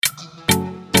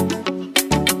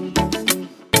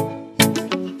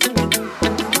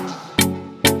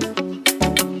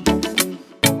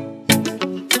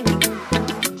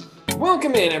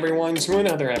in, everyone, to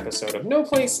another episode of No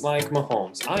Place Like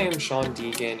Mahomes. I am Sean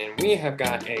Deegan, and we have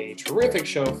got a terrific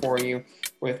show for you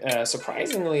with a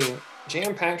surprisingly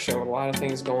jam-packed show with a lot of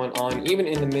things going on, even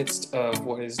in the midst of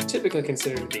what is typically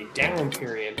considered the down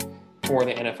period for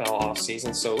the NFL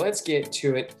offseason. So let's get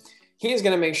to it. He is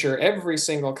going to make sure every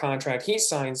single contract he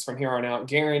signs from here on out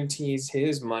guarantees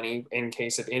his money in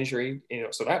case of injury,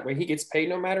 so that way he gets paid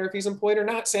no matter if he's employed or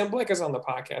not. Sam Blick is on the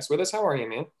podcast with us. How are you,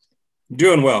 man?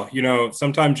 Doing well.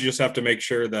 Sometimes you just have to make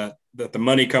sure that the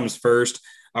money comes first.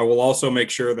 I will also make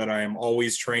sure that I am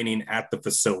always training at the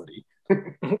facility.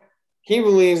 He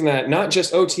believes that not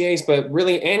just OTAs, but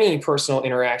really any personal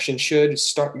interaction should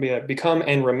become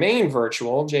and remain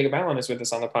virtual. Jacob Allen is with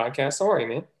us on the podcast. How are you,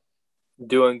 man?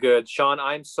 Doing good. Sean,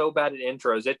 I'm so bad at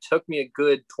intros. It took me a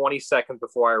good 20 seconds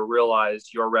before I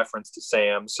realized your reference to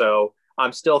Sam. So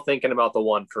I'm still thinking about the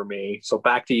one for me. So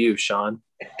back to you, Sean.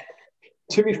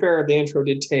 To be fair, the intro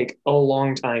did take a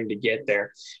long time to get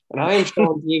there. And I am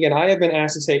Sean Deegan. I have been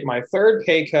asked to take my third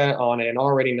pay cut on an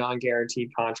already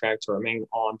non-guaranteed contract to remain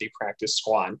on the practice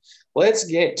squad. Let's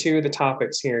get to the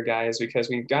topics here, guys, because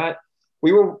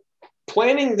we were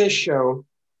planning this show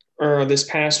this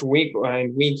past week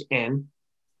and weekend,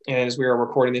 as we are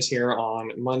recording this here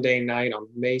on Monday night on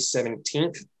May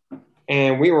 17th.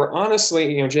 And we were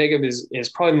honestly, Jacob is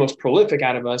probably the most prolific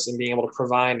out of us in being able to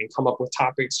provide and come up with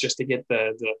topics just to get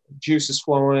the juices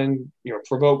flowing,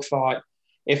 provoke thought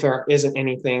if there isn't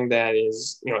anything that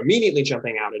is, immediately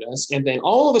jumping out at us. And then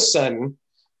all of a sudden,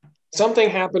 something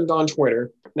happened on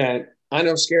Twitter that I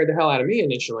know scared the hell out of me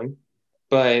initially,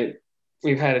 but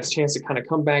we've had a chance to kind of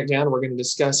come back down. We're going to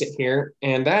discuss it here.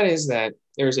 And that is that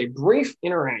there's a brief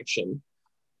interaction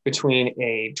between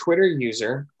a Twitter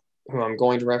user who I'm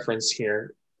going to reference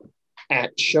here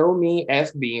at Show Me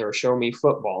FB or Show Me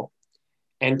Football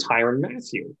and Tyrann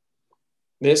Mathieu.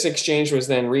 This exchange was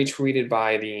then retweeted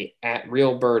by the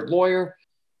 @RealBirdLawyer.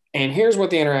 And here's what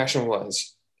the interaction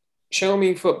was. Show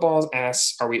Me Football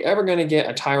asks, are we ever going to get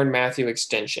a Tyrann Mathieu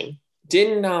extension?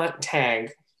 Did not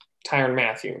tag Tyrann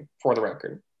Mathieu, for the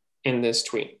record, in this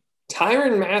tweet.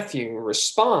 Tyrann Mathieu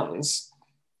responds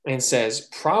and says,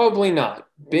 probably not.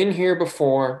 Been here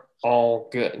before. All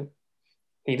good.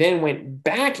 He then went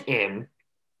back in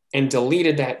and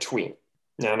deleted that tweet.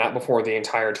 Now, not before the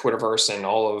entire Twitterverse and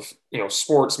all of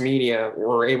sports media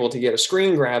were able to get a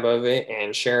screen grab of it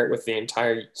and share it with the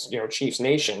entire Chiefs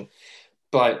Nation,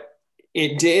 but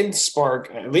it did spark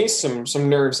at least some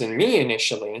nerves in me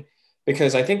initially,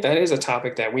 because I think that is a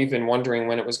topic that we've been wondering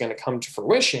when it was going to come to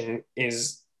fruition.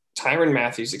 Is Tyrann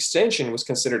Mathieu's extension was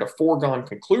considered a foregone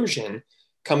conclusion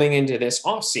coming into this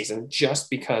offseason just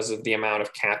because of the amount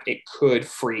of cap it could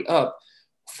free up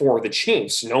for the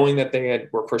Chiefs, knowing that they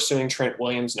were pursuing Trent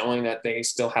Williams, knowing that they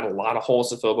still had a lot of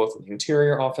holes to fill both in the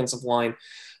interior offensive line.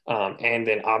 And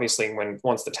then obviously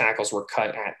once the tackles were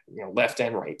cut at left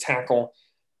and right tackle,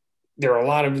 there are a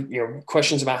lot of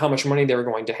questions about how much money they were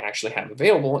going to actually have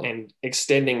available, and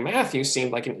extending Mathieu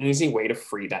seemed like an easy way to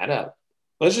free that up.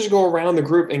 Let's just go around the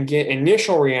group and get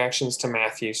initial reactions to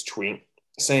Mathieu's tweet,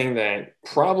 saying that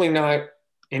probably not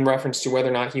in reference to whether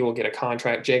or not he will get a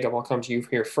contract. Jacob, I'll come to you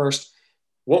here first.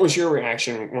 What was your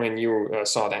reaction when you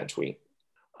saw that tweet?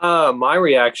 My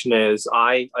reaction is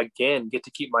I, again, get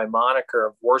to keep my moniker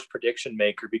of worst prediction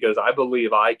maker, because I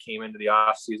believe I came into the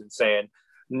offseason saying,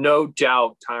 no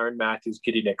doubt Tyrann Mathieu's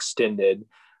getting extended.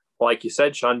 Like you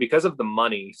said, Sean, because of the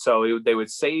money. So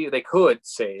they could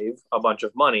save a bunch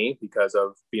of money because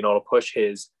of being able to push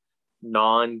his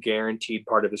non-guaranteed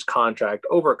part of his contract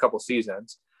over a couple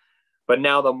seasons. But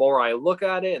now the more I look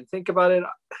at it and think about it,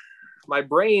 my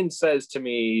brain says to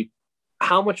me,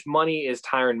 how much money is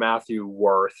Tyrann Mathieu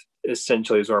worth,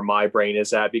 essentially, is where my brain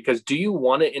is at. Because do you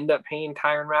want to end up paying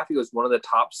Tyrann Mathieu as one of the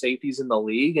top safeties in the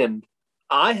league? And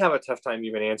I have a tough time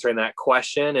even answering that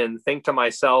question, and think to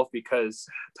myself, because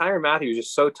Tyrann Mathieu is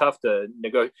just so tough to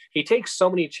negotiate. He takes so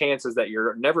many chances that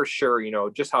you're never sure,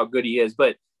 just how good he is,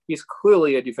 but he's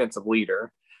clearly a defensive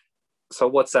leader. So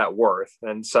what's that worth?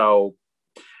 And so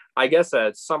I guess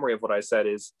a summary of what I said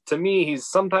is, to me,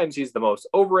 sometimes he's the most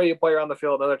overrated player on the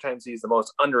field. Other times he's the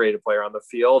most underrated player on the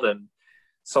field. And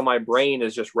so my brain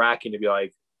is just racking to be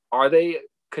like, are they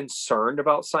concerned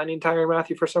about signing Tyrann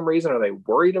Mathieu for some reason? Are they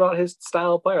worried about his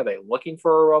style of play? Are they looking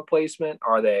for a replacement?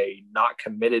 Are they not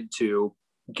committed to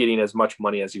getting as much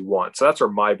money as he wants? So that's where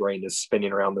my brain is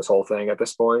spinning around this whole thing at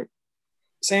this point.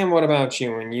 Sam, what about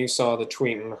you? When you saw the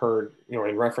tweet and heard, in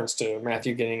reference to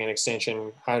Mathieu getting an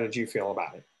extension, how did you feel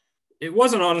about it? It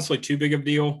wasn't honestly too big of a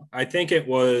deal. I think it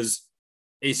was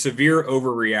a severe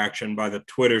overreaction by the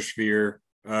Twitter sphere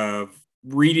of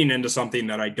reading into something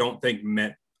that I don't think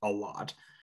meant a lot.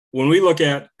 when we look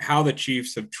at how the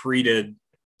Chiefs have treated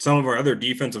some of our other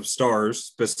defensive stars,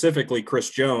 specifically Chris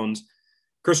Jones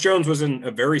was in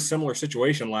a very similar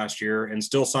situation last year and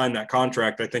still signed that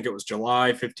contract. I think it was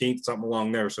July 15th, something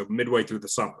along there. So midway through the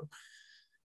summer.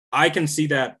 I can see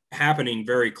that happening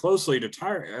very closely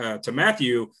to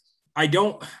Matthew.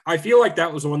 I feel like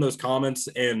that was one of those comments,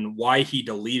 and why he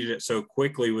deleted it so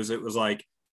quickly it was like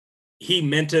he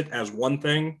meant it as one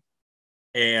thing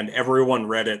and everyone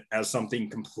read it as something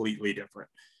completely different,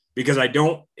 because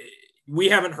we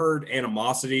haven't heard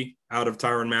animosity out of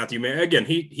Tyrann Mathieu. Again,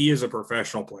 he is a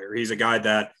professional player. He's a guy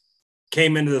that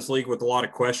came into this league with a lot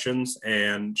of questions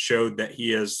and showed that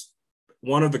he is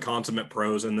one of the consummate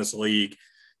pros in this league.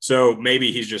 So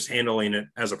maybe he's just handling it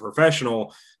as a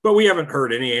professional, but we haven't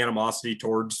heard any animosity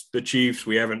towards the Chiefs.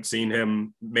 We haven't seen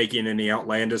him making any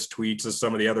outlandish tweets as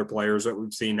some of the other players that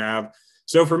we've seen have.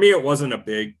 So for me, it wasn't a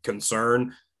big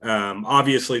concern.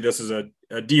 Obviously, this is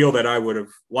a deal that I would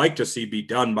have liked to see be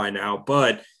done by now,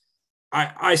 but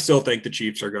I still think the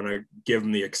Chiefs are going to give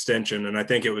him the extension. And I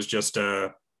think it was just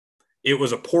a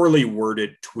poorly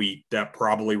worded tweet that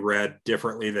probably read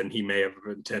differently than he may have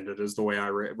intended, is the way I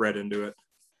read into it.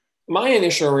 My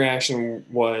initial reaction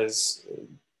was,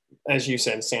 as you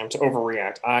said, Sam, to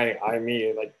overreact. I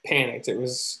immediately panicked. It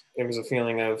was a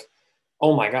feeling of,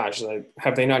 oh my gosh,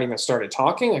 have they not even started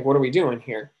talking? What are we doing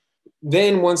here?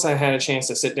 Then once I had a chance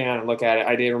to sit down and look at it,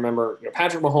 I did remember,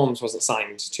 Patrick Mahomes wasn't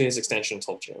signed to his extension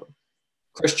until June.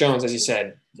 Chris Jones, as you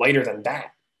said, later than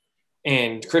that.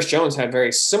 And Chris Jones had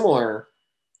very similar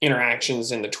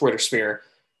interactions in the Twitter sphere,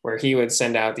 where he would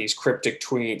send out these cryptic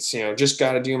tweets, just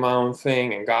got to do my own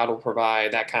thing and God will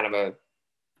provide, that kind of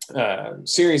a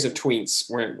series of tweets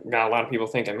where got a lot of people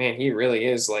thinking, man, he really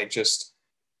is just,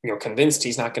 convinced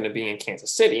he's not going to be in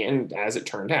Kansas City. And as it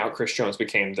turned out, Chris Jones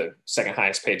became the second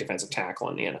highest paid defensive tackle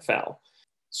in the NFL.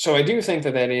 So I do think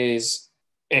that is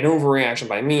an overreaction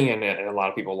by me and a lot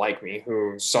of people like me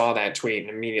who saw that tweet and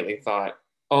immediately thought,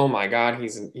 oh my God,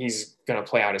 he's going to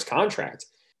play out his contract.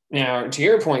 Now, to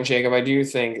your point, Jacob, I do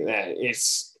think that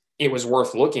it was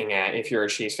worth looking at if you're a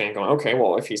Chiefs fan going, okay,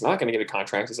 well, if he's not going to get a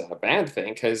contract, is that a bad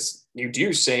thing? Because you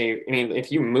do say,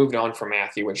 if you moved on from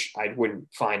Matthew, which I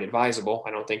wouldn't find advisable,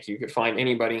 I don't think you could find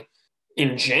anybody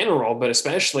in general, but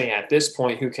especially at this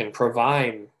point, who can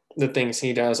provide the things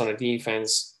he does on a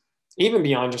defense, even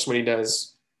beyond just what he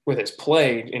does with his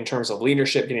play in terms of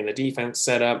leadership, getting the defense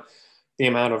set up, the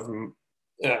amount of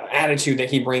attitude that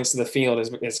he brings to the field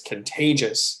is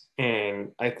contagious.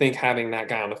 And I think having that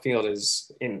guy on the field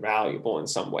is invaluable in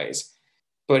some ways.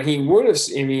 But he would have,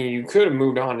 you could have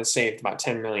moved on and saved about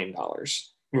 $10 million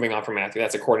moving on from Matthew.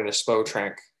 That's according to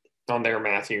Spotrac on their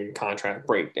Matthew contract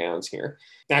breakdowns here.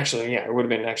 Actually, yeah, it would have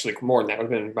been actually more than that. It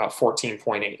would have been about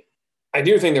 14.8. I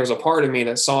do think there was a part of me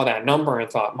that saw that number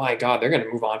and thought, my God, they're going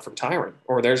to move on from Tyrann,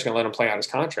 or they're just going to let him play out his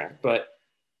contract. But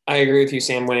I agree with you,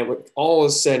 Sam. When it all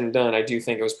was said and done, I do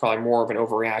think it was probably more of an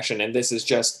overreaction. And this is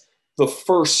just the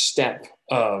first step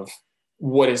of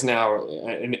what is now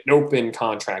an open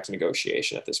contract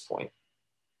negotiation at this point.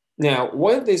 Now,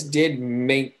 what this did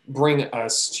bring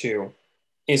us to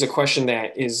is a question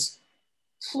that is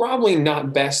probably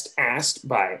not best asked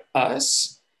by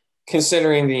us,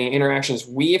 considering the interactions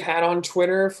we've had on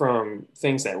Twitter, from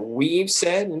things that we've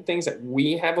said and things that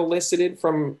we have elicited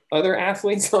from other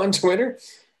athletes on Twitter.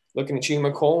 Looking at you,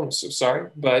 McCole, I'm so sorry,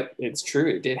 but it's true.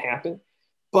 It did happen.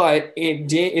 But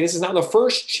this is not the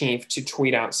first Chief to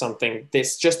tweet out something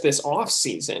this off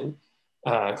season,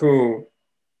 who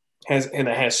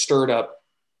has stirred up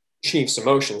Chiefs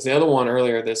emotions. The other one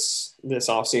earlier this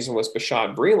off season was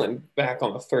Bashaud Breeland back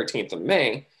on the 13th of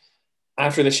May,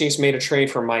 after the Chiefs made a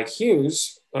trade for Mike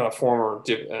Hughes, a former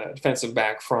defensive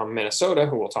back from Minnesota,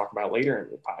 who we'll talk about later in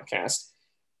the podcast.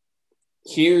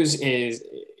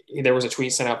 There was a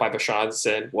tweet sent out by Bashaud that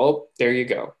said, well, there you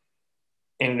go.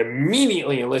 And it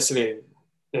immediately elicited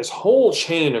this whole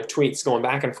chain of tweets going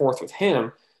back and forth with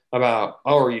him about,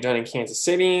 oh, are you done in Kansas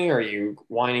City? Are you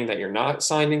whining that you're not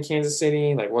signed in Kansas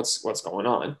City? What's going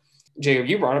on? Jacob,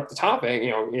 you brought up the topic,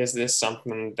 is this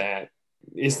something that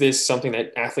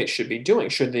athletes should be doing?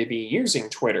 Should they be using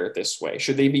Twitter this way?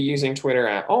 Should they be using Twitter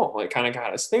at all? It kind of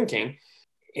got us thinking.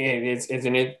 And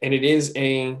it is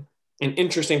an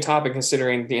interesting topic,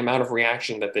 considering the amount of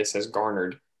reaction that this has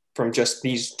garnered from just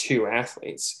these two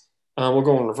athletes. We'll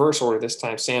go in reverse order this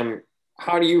time. Sam,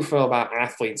 how do you feel about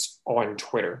athletes on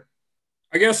Twitter?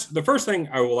 I guess the first thing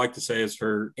I would like to say is,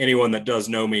 for anyone that does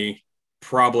know me,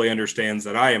 probably understands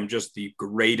that I am just the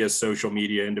greatest social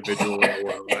media individual in the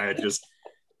world.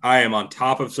 I am on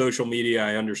top of social media.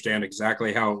 I understand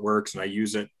exactly how it works, and I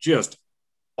use it just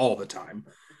all the time.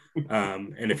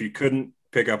 And if you couldn't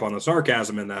pick up on the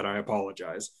sarcasm in that, I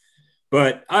apologize.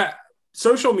 But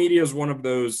social media is one of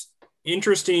those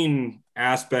interesting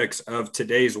aspects of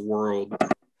today's world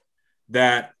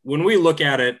that when we look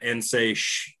at it and say,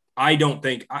 I don't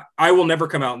think I will never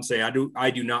come out and say I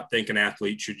do not think an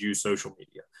athlete should use social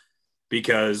media,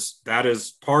 because that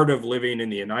is part of living in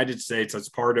the United States. That's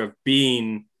part of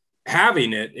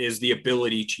having it, is the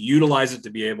ability to utilize it to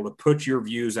be able to put your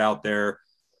views out there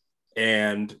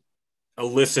and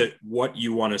elicit what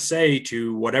you want to say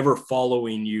to whatever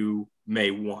following you may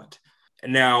want.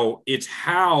 And now it's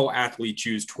how athletes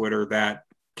use Twitter that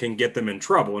can get them in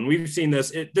trouble. And we've seen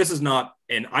this. This is not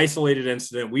an isolated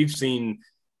incident. We've seen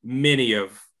many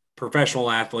of professional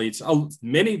athletes,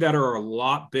 many that are a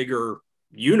lot bigger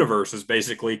universes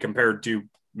basically compared to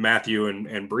Matthew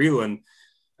and Breland.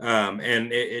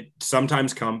 And it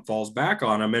sometimes falls back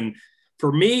on them. And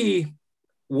for me,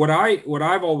 what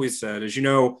I've always said is,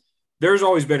 there's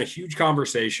always been a huge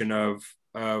conversation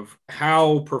of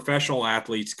how professional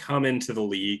athletes come into the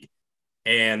league.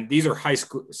 And these are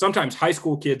sometimes high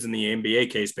school kids in the NBA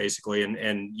case, basically,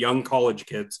 and young college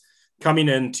kids coming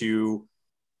into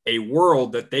a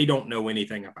world that they don't know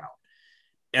anything about.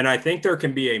 And I think there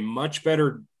can be a much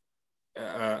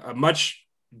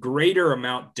greater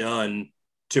amount done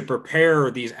to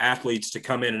prepare these athletes to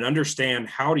come in and understand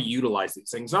how to utilize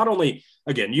these things. Not only,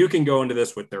 again, you can go into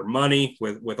this with their money,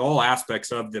 with all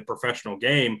aspects of the professional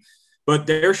game, but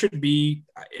there should be,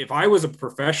 if I was a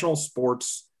professional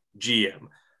sports GM,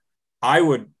 I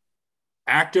would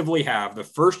actively have the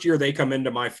first year they come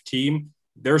into my team,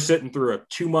 they're sitting through a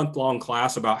 2-month-long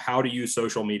class about how to use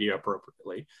social media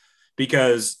appropriately,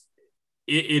 because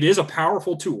it is a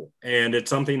powerful tool and it's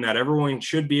something that everyone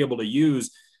should be able to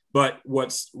use. But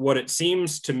what it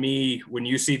seems to me when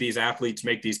you see these athletes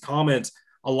make these comments,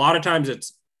 a lot of times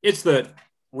it's the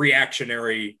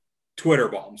reactionary Twitter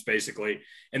bombs, basically,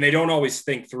 and they don't always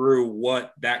think through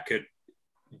what that could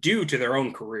do to their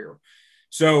own career.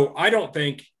 So I don't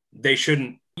think they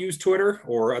shouldn't use Twitter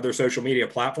or other social media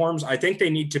platforms. I think they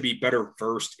need to be better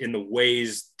versed in the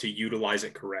ways to utilize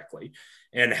it correctly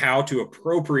and how to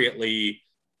appropriately.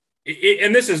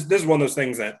 And this is one of those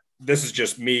things that, this is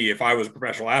just me. If I was a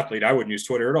professional athlete, I wouldn't use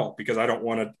Twitter at all, because I don't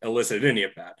want to elicit any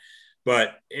of that.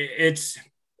 But it's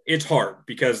hard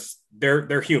because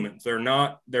they're humans. They're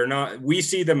not, we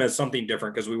see them as something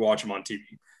different because we watch them on TV.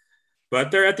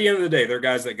 But they're, at the end of the day, they're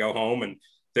guys that go home and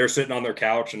they're sitting on their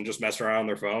couch and just messing around on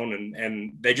their phone.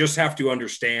 And they just have to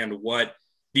understand what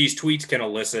these tweets can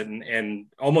elicit and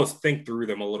almost think through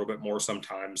them a little bit more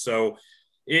sometimes. So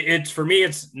it's for me,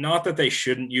 it's not that they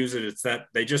shouldn't use it. It's that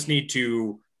they just need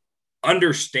to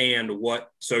understand what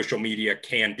social media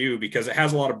can do, because it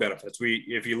has a lot of benefits.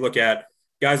 If you look at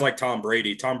guys like Tom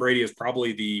Brady is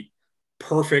probably the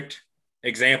perfect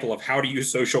example of how to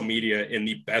use social media in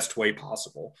the best way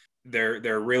possible.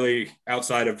 They're really,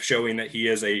 outside of showing that he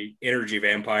is a energy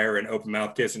vampire and open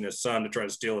mouth kissing his son to try to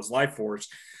steal his life force,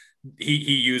 he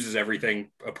uses everything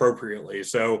appropriately.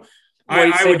 So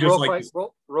I would just like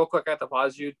real quick, I have to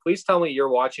pause you. Please tell me you're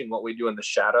watching What We Do in the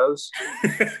Shadows.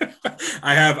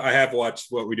 I have watched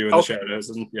What We Do in the Shadows,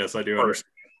 and yes, I do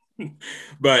understand.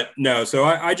 But no, so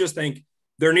I just think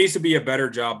there needs to be a better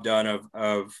job done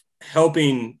of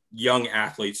helping young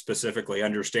athletes specifically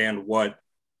understand what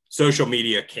social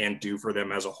media can do for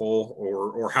them as a whole,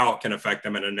 or how it can affect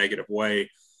them in a negative way.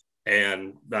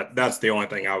 And that's the only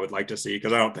thing I would like to see,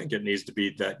 because I don't think it needs to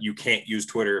be that you can't use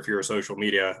Twitter if you're a social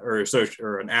media or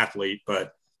an athlete,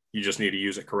 but you just need to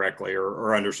use it correctly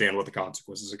or understand what the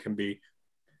consequences it can be.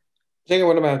 Jacob,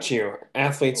 what about you?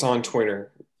 Athletes on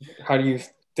Twitter, how do you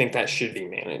think that should be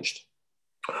managed?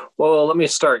 Well, let me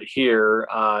start here.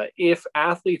 If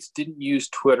athletes didn't use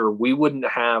Twitter, we wouldn't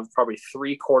have probably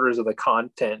 3/4 of the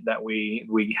content that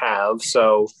we have.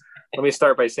 So let me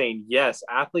start by saying, yes,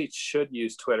 athletes should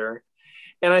use Twitter.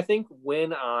 And I think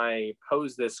when I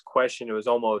posed this question, it was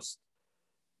almost,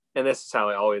 and this is how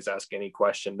I always ask any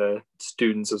question to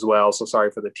students as well, so sorry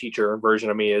for the teacher version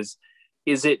of me, is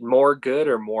it more good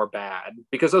or more bad?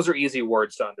 Because those are easy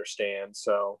words to understand.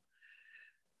 So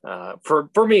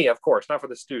for me, of course, not for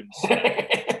the students.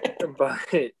 But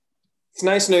it's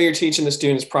nice to know you're teaching the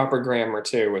students proper grammar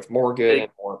too, with more good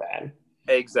and more bad.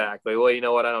 Exactly. Well, you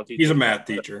know what? I don't teach. He's a math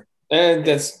teacher. And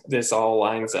this all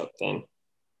lines up then.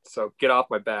 So get off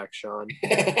my back, Sean.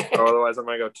 Or otherwise I'm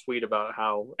going to go tweet about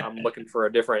how I'm looking for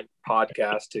a different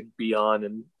podcast to be on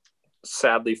and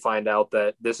sadly find out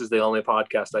that this is the only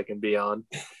podcast I can be on.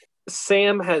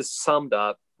 Sam has summed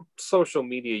up social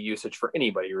media usage for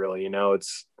anybody, really.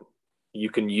 You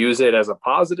can use it as a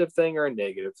positive thing or a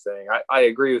negative thing. I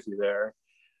agree with you there.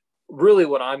 really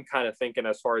what I'm kind of thinking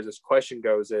as far as this question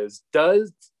goes is,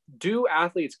 do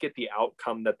athletes get the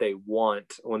outcome that they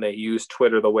want when they use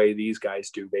Twitter the way these guys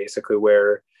do, basically,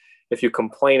 where if you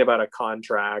complain about a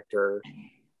contract or,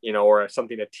 or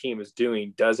something a team is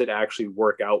doing, does it actually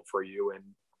work out for you? And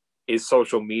is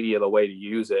social media the way to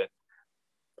use it?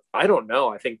 I don't know.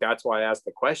 I think that's why I asked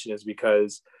the question, is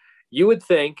because you would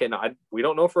think, and we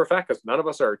don't know for a fact because none of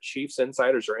us are Chiefs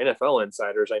insiders or NFL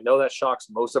insiders. I know that shocks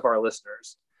most of our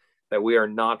listeners that we are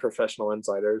not professional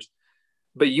insiders,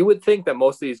 but you would think that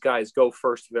most of these guys go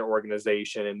first to their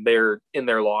organization and they're in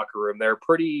their locker room. They're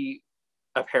pretty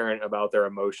apparent about their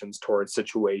emotions towards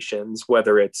situations,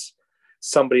 whether it's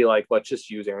somebody like, let's just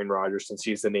use Aaron Rodgers since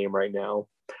he's the name right now.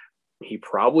 He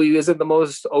probably isn't the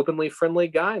most openly friendly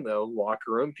guy in the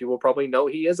locker room. People probably know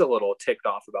he is a little ticked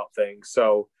off about things.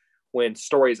 So when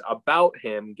stories about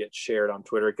him get shared on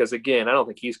Twitter, because again, I don't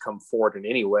think he's come forward in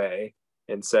any way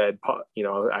and said,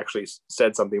 actually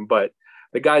said something, but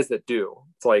the guys that do,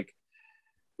 it's like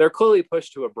they're clearly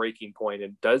pushed to a breaking point.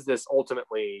 And does this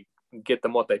ultimately get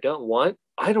them what they don't want?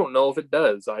 I don't know if it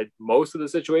does. Most of the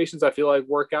situations I feel like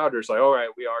work out, it's like, all right,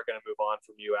 we are going to move on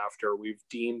from you after we've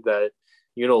deemed that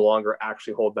you no longer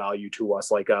actually hold value to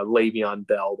us, like a Le'Veon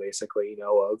Bell, basically,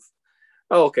 of,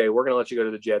 oh, okay, we're going to let you go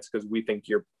to the Jets because we think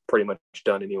you're pretty much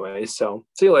done anyway. So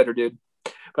see you later, dude.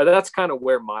 But that's kind of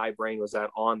where my brain was at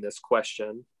on this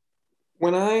question.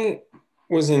 When I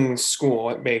was in school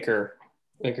at Baker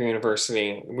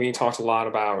University, we talked a lot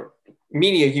about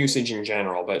media usage in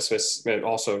general, but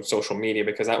also social media,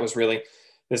 because that was really,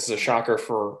 this is a shocker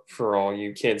for all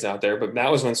you kids out there, but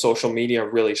that was when social media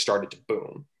really started to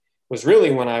boom, was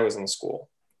really when I was in school.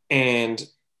 And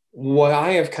what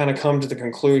I have kind of come to the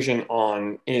conclusion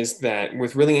on is that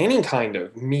with really any kind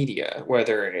of media,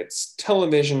 whether it's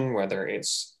television, whether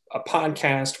it's a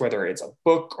podcast, whether it's a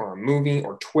book or a movie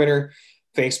or Twitter,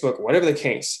 Facebook, whatever the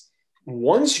case,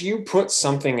 once you put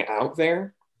something out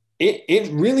there, it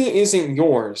really isn't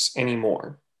yours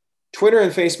anymore. Twitter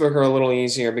and Facebook are a little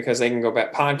easier because they can go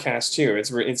back. Podcasts too.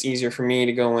 It's easier for me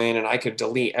to go in and I could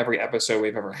delete every episode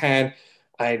we've ever had.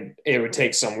 It would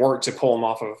take some work to pull them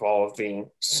off of all of the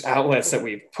outlets that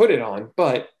we've put it on,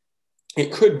 but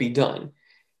it could be done.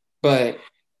 But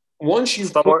once you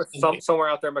somewhere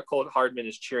out there, Mecole Hardman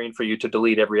is cheering for you to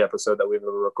delete every episode that we've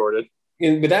ever recorded.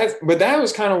 But that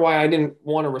was kind of why I didn't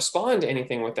want to respond to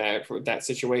anything with that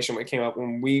situation when it came up.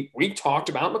 When we talked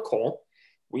about Mecole,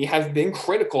 we have been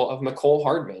critical of Mecole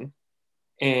Hardman,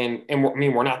 and I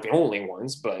mean, we're not the only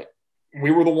ones, but we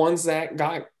were the ones that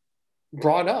got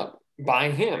brought up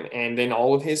by him and then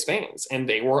all of his fans, and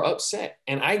they were upset.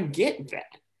 And I get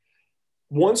that.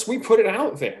 Once we put it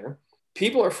out there,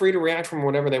 people are free to react from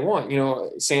whatever they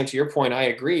want. Sam, to your point, I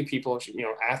agree. People,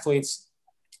 athletes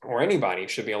or anybody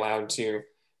should be allowed to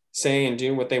say and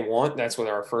do what they want. That's what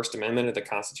our First Amendment of the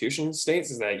Constitution states,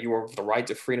 is that you have the right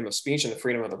to freedom of speech and the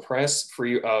freedom of the press,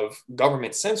 free of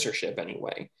government censorship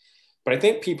anyway. But I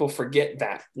think people forget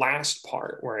that last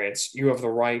part where it's you have the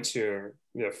right to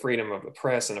the freedom of the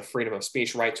press and the freedom of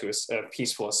speech, right to a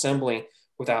peaceful assembly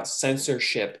without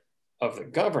censorship of the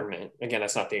government. Again,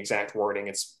 that's not the exact wording.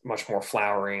 It's much more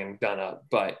flowery and done up,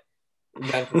 but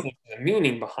that's the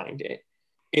meaning behind it.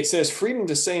 It says freedom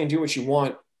to say and do what you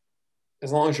want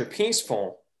as long as you're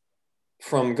peaceful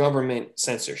from government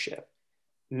censorship,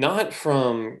 not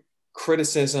from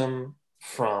criticism,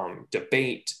 from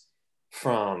debate,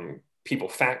 from people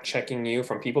fact-checking you,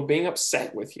 from people being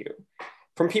upset with you,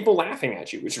 from people laughing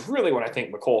at you, which is really what I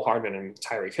think Mecole Hardman and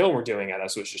Tyreek Hill were doing at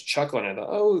us, was just chuckling at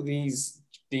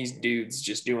these dudes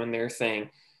just doing their thing.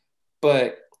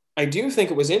 But I do think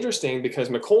it was interesting because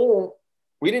Mecole,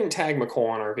 we didn't tag Mecole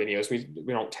on our videos. We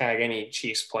don't tag any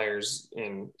Chiefs players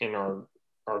in our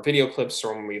video clips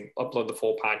or when we upload the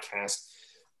full podcast.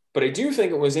 But I do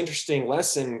think it was an interesting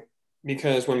lesson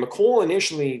because when Mecole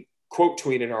initially quote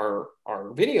tweeted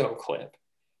our video clip,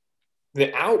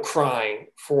 the outcry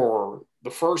for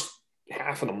the first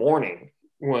half of the morning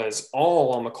was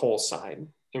all on Mecole's side.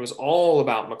 It was all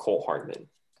about Mecole Hardman.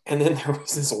 And then there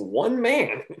was this one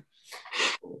man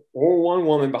or one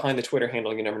woman behind the Twitter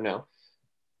handle, you never know,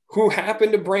 who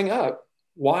happened to bring up,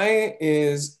 why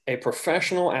is a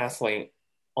professional athlete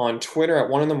on Twitter at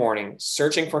 1 a.m.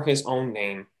 searching for his own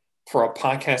name for a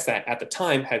podcast that at the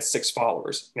time had 6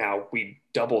 followers? Now we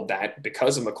doubled that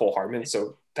because of Mecole Hardman.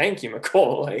 So thank you,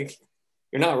 Mecole. Like,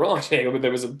 you're not wrong, Diego, but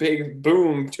there was a big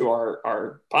boom to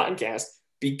our podcast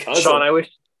because Sean, I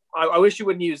wish you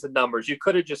wouldn't use the numbers. You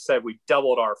could have just said we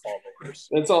doubled our followers.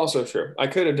 That's also true. I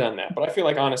could have done that, but I feel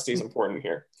like honesty is important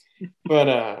here.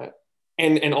 But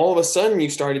and all of a sudden you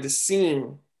started to see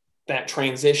that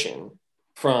transition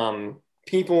from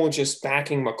people just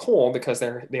backing McCall because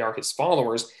they are his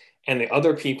followers, and the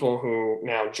other people who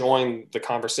now join the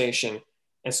conversation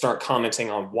and start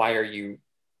commenting on why are you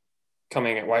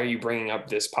bringing up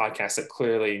this podcast that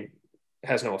clearly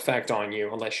has no effect on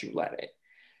you unless you let it.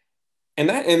 And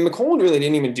McCall really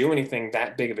didn't even do anything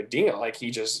that big of a deal. Like,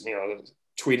 he just,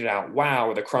 tweeted out "wow"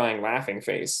 with a crying laughing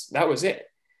face. That was it.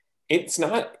 It's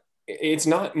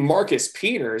not Marcus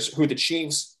Peters, who the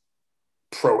Chiefs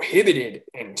prohibited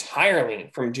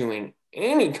entirely from doing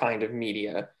any kind of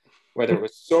media, whether it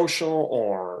was social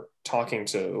or talking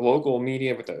to local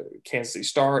media with the Kansas City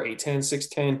Star, 810,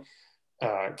 610,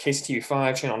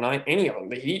 KCTV5, Channel 9, any of them.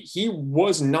 He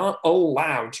was not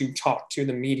allowed to talk to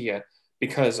the media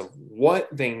because of what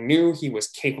they knew he was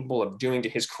capable of doing to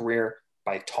his career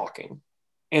by talking.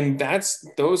 And that's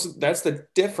the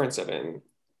difference of it.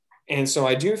 And so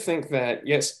I do think that,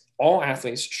 yes, all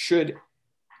athletes should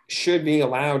be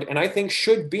allowed, and I think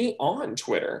should be on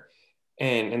Twitter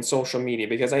and social media,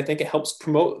 because I think it helps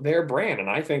promote their brand. And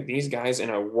I think these guys, in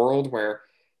a world where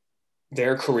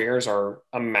their careers are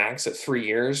a max at 3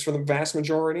 years for the vast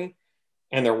majority,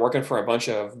 and they're working for a bunch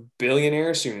of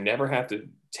billionaires who never have to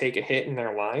take a hit in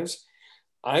their lives,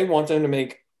 I want them to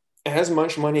make as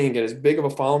much money and get as big of a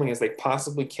following as they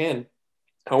possibly can,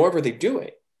 however they do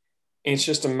it. It's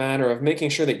just a matter of making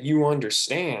sure that you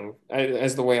understand,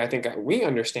 as the way I think we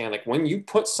understand, like, when you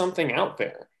put something out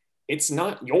there, it's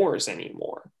not yours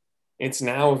anymore. It's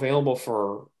now available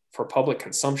for public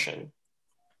consumption.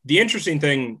 The interesting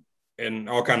thing, and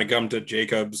I'll kind of come to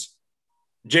Jacob's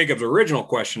original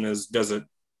question, is, does it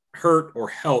hurt or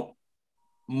help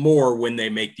more when they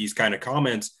make these kind of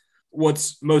comments?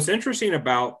 What's most interesting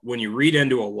about when you read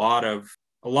into a lot of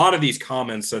these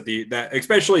comments that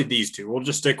especially these two, we'll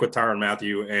just stick with Tyrann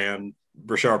Mathieu and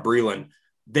Bashaud Breeland,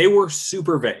 they were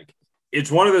super vague. It's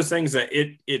one of those things that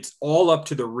it's all up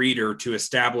to the reader to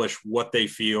establish what they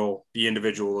feel the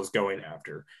individual is going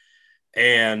after.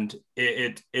 And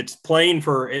it's playing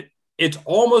for it. It's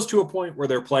almost to a point where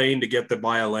they're playing to get the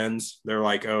violins. They're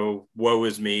like, oh, woe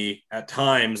is me at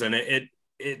times. And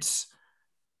it's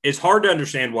hard to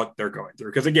understand what they're going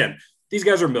through. Because again, these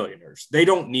guys are millionaires. They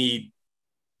don't need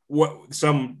what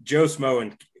some Joe Smo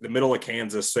in the middle of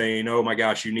Kansas saying, oh my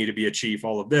gosh, you need to be a chief,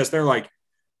 all of this. They're like,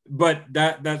 but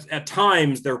that's at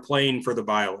times they're playing for the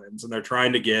violins and they're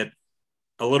trying to get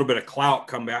a little bit of clout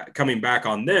coming back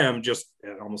on them. Just,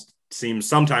 it almost seems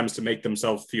sometimes to make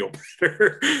themselves feel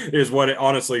better is what it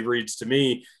honestly reads to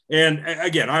me. And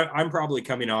again, I'm probably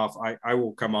coming off, I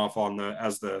will come off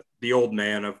as the old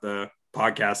man of the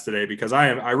podcast today, because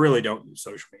I really don't use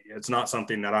social media. It's not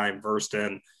something that I'm versed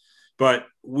in, but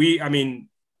we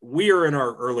are in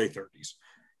our early 30s,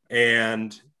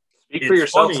 and speak for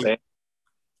yourself, man.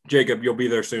 Jacob, you'll be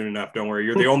there soon enough. Don't worry.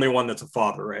 You're the only one that's a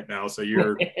father right now. So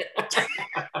you're,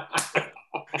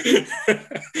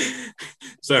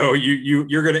 so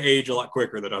you're going to age a lot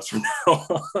quicker than us from now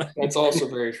on. That's also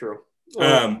very true.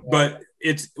 But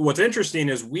what's interesting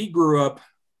is we grew up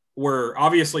where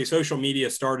obviously social media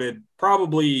started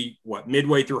probably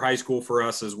midway through high school for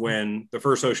us is when the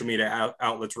first social media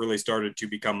outlets really started to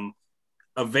become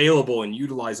available and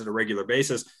utilized on a regular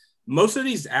basis. Most of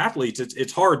these athletes,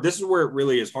 it's hard. This is where it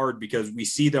really is hard, because we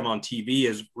see them on TV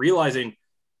as realizing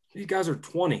these guys are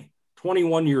 20,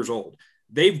 21 years old.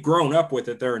 They've grown up with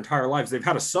it their entire lives. They've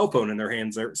had a cell phone in their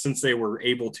hands since they were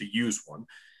able to use one.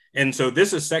 And so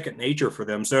this is second nature for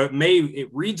them. So it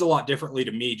reads a lot differently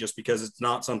to me, just because it's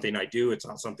not something I do. It's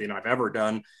not something I've ever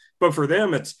done. But for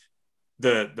them, it's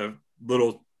the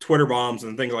little Twitter bombs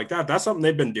and things like that. That's something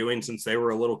they've been doing since they were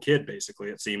a little kid, basically,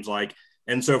 it seems like.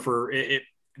 And so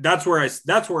that's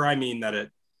where I mean that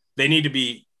they need to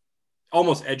be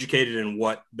almost educated in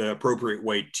what the appropriate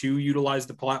way to utilize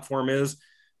the platform is.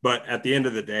 But at the end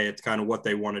of the day, it's kind of what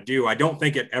they want to do. I don't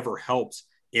think it ever helps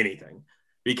anything,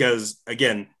 because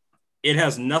again, it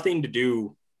has nothing to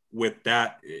do with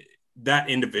that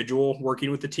individual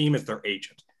working with the team. It's their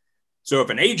agent. So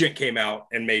if an agent came out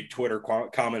and made Twitter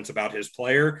comments about his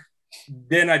player,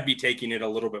 then I'd be taking it a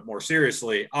little bit more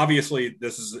seriously. Obviously,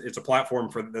 it's a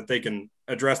platform that they can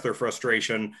address their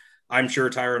frustration. I'm sure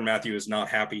Tyrann Mathieu is not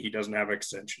happy he doesn't have an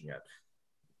extension yet.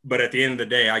 But at the end of the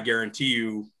day, I guarantee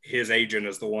you his agent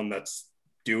is the one that's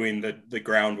doing the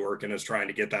groundwork and is trying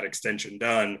to get that extension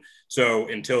done. So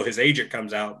until his agent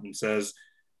comes out and says,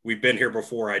 we've been here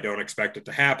before, I don't expect it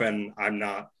to happen, I'm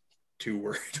not too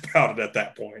worried about it at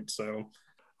that point. So,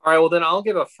 all right, well then I'll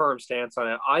give a firm stance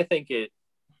on it. I think it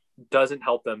doesn't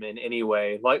help them in any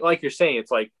way. Like you're saying,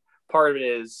 it's like part of it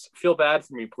is feel bad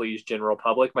for me, please, general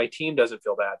public. My team doesn't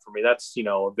feel bad for me. That's,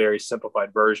 a very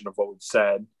simplified version of what we've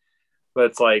said. But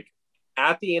it's like,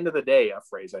 at the end of the day, a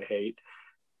phrase I hate,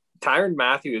 Tyrann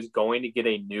Mathieu is going to get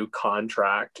a new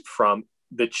contract from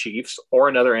the Chiefs or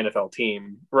another NFL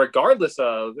team, regardless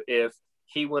of if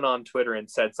he went on Twitter and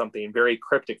said something very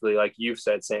cryptically, like you've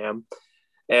said, Sam,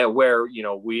 and where,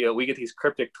 we get these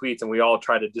cryptic tweets and we all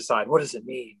try to decide, what does it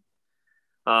mean?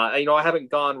 I haven't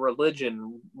gone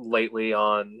religion lately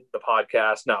on the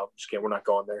podcast. No, just kidding. We're not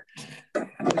going there.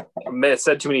 I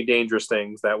said too many dangerous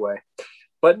things that way.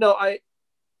 But no,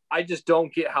 I just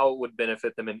don't get how it would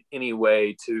benefit them in any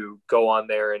way to go on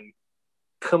there and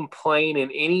complain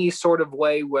in any sort of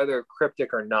way, whether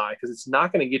cryptic or not, because it's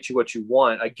not going to get you what you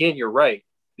want. Again, you're right.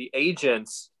 The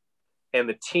agents and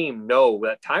the team know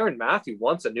that Tyrann Mathieu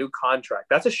wants a new contract.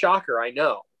 That's a shocker, I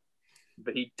know.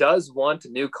 But he does want a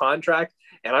new contract.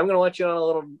 And I'm going to let you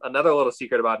know another little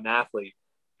secret about an athlete.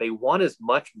 They want as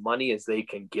much money as they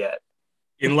can get.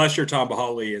 Unless you're Tom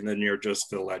Bahali, and then you're just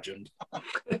the legend.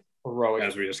 Heroic.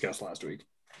 As we discussed last week.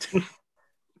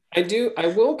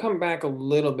 I will come back a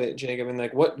little bit, Jacob, and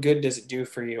like, what good does it do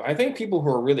for you? I think people who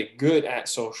are really good at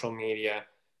social media,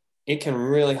 it can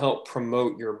really help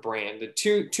promote your brand.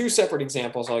 The two separate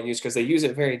examples I'll use because they use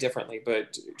it very differently.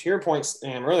 But to your point,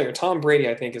 Sam, earlier, Tom Brady,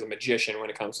 I think, is a magician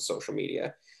when it comes to social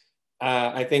media.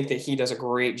 I think that he does a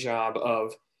great job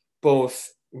of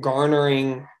both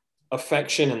garnering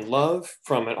affection and love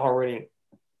from an already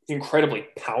incredibly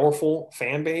powerful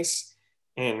fan base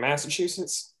in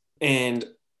Massachusetts, and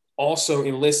also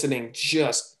eliciting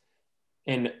just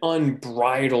an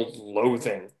unbridled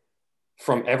loathing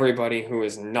from everybody who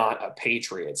is not a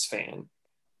Patriots fan.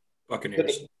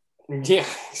 Buccaneers. Yeah.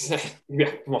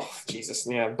 Well, Jesus.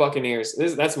 Yeah, Buccaneers.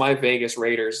 That's my Vegas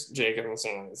Raiders, Jacob and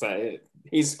Sam.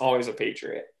 He's always a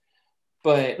Patriot.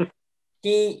 But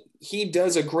he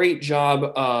does a great job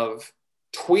of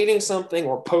tweeting something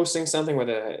or posting something,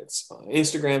 whether it's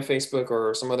Instagram, Facebook,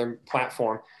 or some other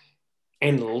platform,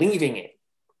 and leaving it.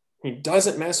 He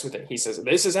doesn't mess with it. He says,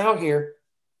 this is out here.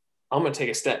 I'm going to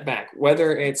take a step back.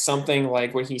 Whether it's something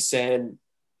like what he said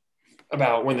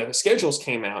about when the schedules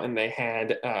came out and they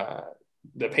had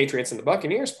the Patriots and the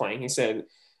Buccaneers playing, he said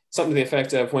something to the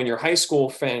effect of, when your high school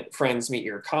friends meet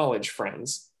your college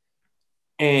friends.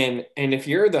 And if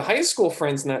you're the high school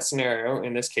friends in that scenario,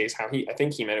 in this case, I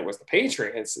think he meant it was the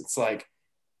Patriots. It's like,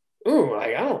 ooh,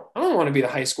 like, I don't want to be the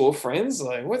high school friends.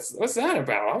 Like, what's that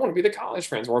about? I want to be the college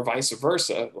friends, or vice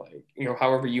versa. Like,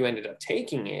 however you ended up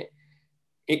taking it,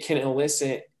 it can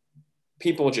elicit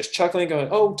people just chuckling, going,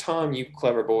 oh, Tom, you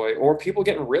clever boy, or people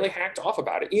getting really hacked off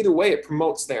about it. Either way, it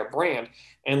promotes their brand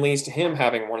and leads to him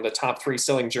having one of the top 3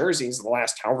 selling jerseys in the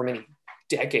last however many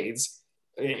decades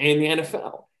in the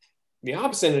NFL. The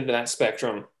opposite end of that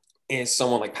spectrum is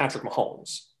someone like Patrick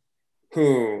Mahomes,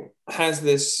 who has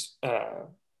this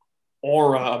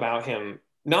aura about him,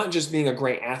 not just being a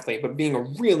great athlete, but being a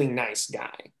really nice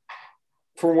guy.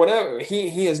 For whatever,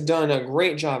 he has done a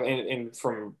great job. And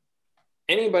from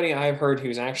anybody I've heard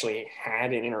who's actually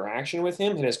had an interaction with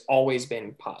him, it has always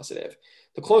been positive.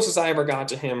 The closest I ever got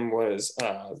to him was,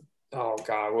 what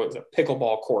was it?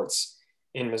 Pickleball courts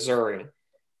in Missouri.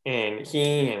 And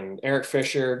he and Eric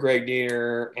Fisher, Greg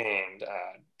Dieter, and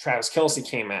Travis Kelce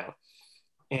came out.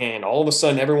 And all of a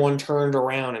sudden, everyone turned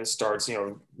around and starts,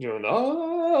 like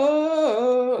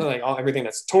everything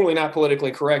that's totally not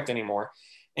politically correct anymore.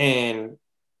 And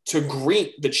to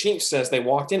greet the Chiefs as they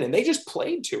walked in, and they just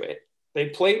played to it. They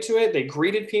played to it. They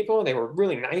greeted people. They were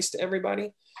really nice to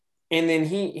everybody. And then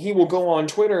he will go on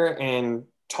Twitter and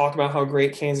talk about how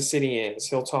great Kansas City is.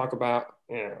 He'll talk about,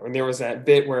 and there was that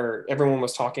bit where everyone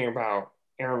was talking about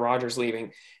Aaron Rodgers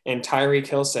leaving, and Tyreek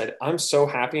Hill said, I'm so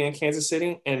happy in Kansas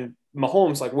City. And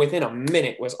Mahomes, like within a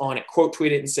minute, was on it, quote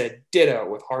tweeted and said ditto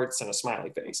with hearts and a smiley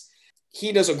face.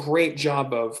 He does a great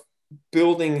job of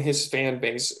building his fan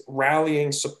base,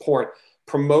 rallying support,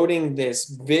 promoting this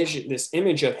vision, this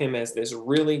image of him as this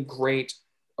really great,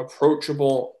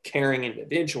 approachable, caring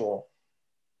individual.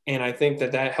 And I think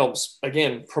that helps,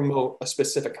 again, promote a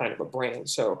specific kind of a brand.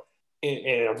 So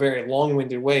in a very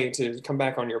long-winded way, to come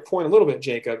back on your point a little bit,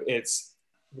 Jacob,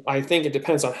 I think it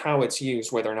depends on how it's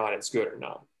used, whether or not it's good or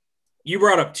not. You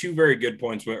brought up 2 very good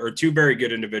points, or 2 very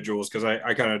good individuals, because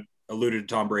I kind of alluded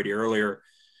to Tom Brady earlier.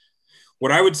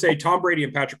 What I would say Tom Brady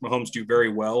and Patrick Mahomes do very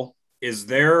well is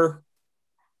their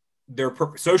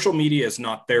social media is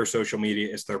not their social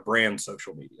media, it's their brand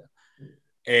social media.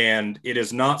 And it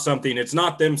is not something, it's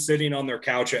not them sitting on their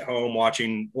couch at home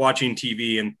watching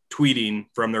TV and tweeting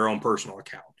from their own personal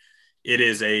account.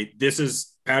 This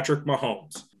is Patrick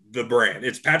Mahomes, the brand.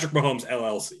 It's Patrick Mahomes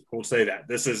LLC. We'll say that.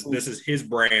 This is his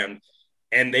brand,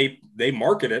 and they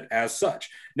market it as such.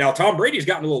 Now, Tom Brady's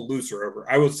gotten a little looser over.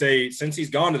 I would say since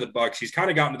he's gone to the Bucs, he's kind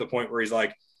of gotten to the point where he's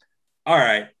like, all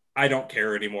right, I don't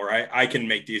care anymore. I can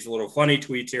make these little funny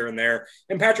tweets here and there.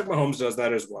 And Patrick Mahomes does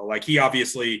that as well. Like, he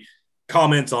obviously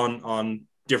comments on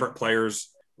different players,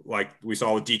 like we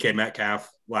saw with DK Metcalf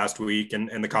last week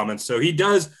and the comments. So he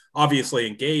does obviously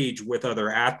engage with other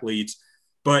athletes.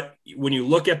 But when you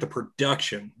look at the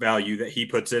production value that he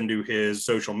puts into his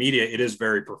social media, it is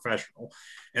very professional.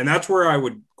 And that's where I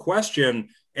would question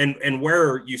and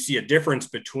where you see a difference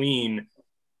between,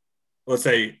 let's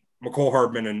say, Mecole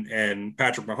Hardman and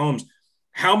Patrick Mahomes.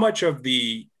 How much of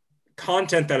the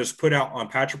content that is put out on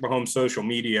Patrick Mahomes' social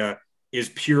media is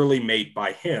purely made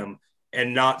by him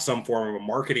and not some form of a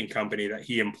marketing company that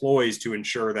he employs to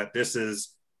ensure that this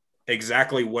is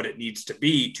exactly what it needs to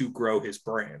be to grow his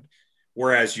brand?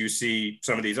 Whereas you see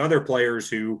some of these other players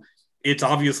who it's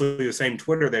obviously the same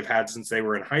Twitter they've had since they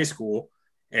were in high school,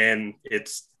 and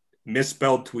it's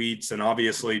misspelled tweets and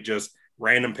obviously just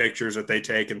random pictures that they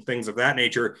take and things of that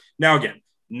nature. Now, again,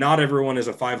 not everyone is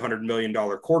a $500 million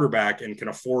quarterback and can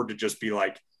afford to just be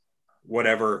like,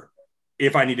 whatever,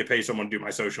 if I need to pay someone to do my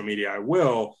social media, I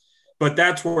will. But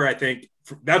that's where I think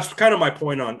that's kind of my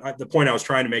point on the point I was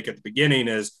trying to make at the beginning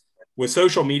is with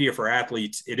social media for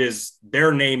athletes, it is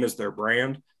their name is their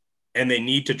brand and they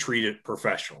need to treat it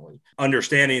professionally,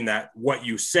 understanding that what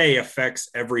you say affects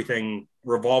everything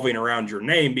revolving around your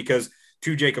name. Because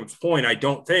to Jacob's point, I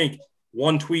don't think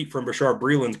one tweet from Bashaud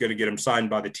Breeland is going to get him signed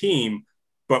by the team,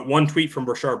 but one tweet from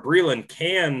Bashaud Breeland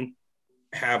can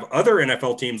have other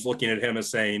NFL teams looking at him as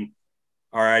saying,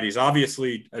 all right, he's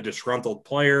obviously a disgruntled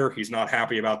player. He's not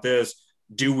happy about this.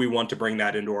 Do we want to bring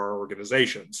that into our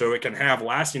organization? So it can have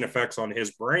lasting effects on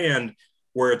his brand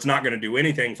where it's not going to do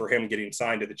anything for him getting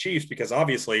signed to the Chiefs, because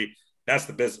obviously that's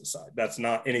the business side. That's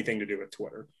not anything to do with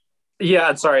Twitter. Yeah,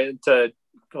 I'm sorry to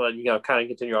kind of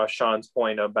continue off Sean's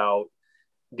point about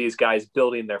these guys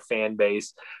building their fan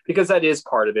base, because that is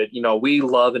part of it. We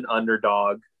love an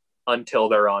underdog until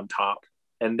they're on top.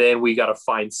 And then we got to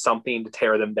find something to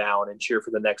tear them down and cheer for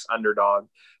the next underdog.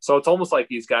 So it's almost like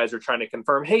these guys are trying to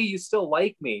confirm, hey, you still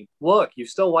like me. Look, you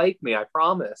still like me. I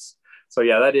promise. So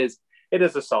yeah, it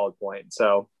is a solid point.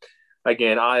 So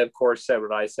again, I, of course, said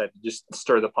what I said, to just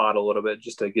stir the pot a little bit,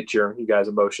 just to get you guys'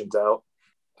 emotions out.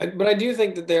 But I do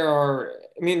think that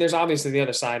there's obviously the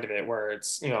other side of it where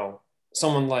it's,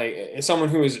 someone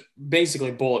who is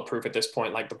basically bulletproof at this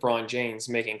point, like LeBron James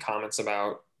making comments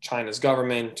about China's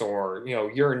government, or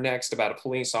you're next about a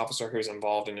police officer who's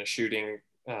involved in a shooting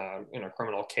in a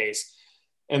criminal case,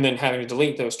 and then having to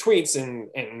delete those tweets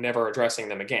and never addressing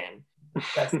them again.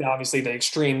 That's obviously the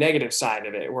extreme negative side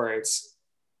of it, where it's,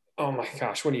 oh my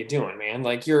gosh, what are you doing, man?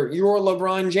 Like, you're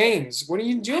LeBron James. What are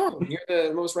you doing? You're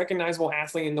the most recognizable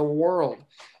athlete in the world,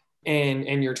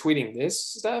 and you're tweeting this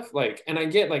stuff. Like, and I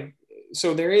get, like,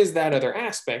 so there is that other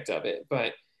aspect of it,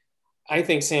 but I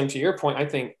think, Sam, to your point, I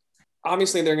think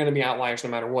obviously they're going to be outliers no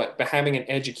matter what, but having an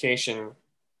education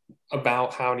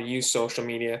about how to use social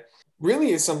media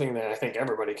really is something that I think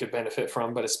everybody could benefit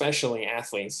from, but especially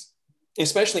athletes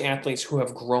who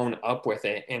have grown up with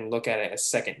it and look at it as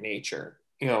second nature.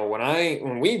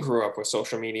 When we grew up with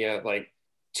social media, like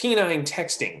T9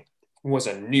 texting was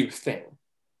a new thing.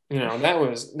 That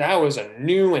was a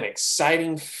new and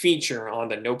exciting feature on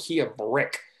the Nokia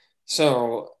brick.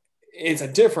 So it's a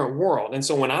different world. And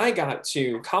so when I got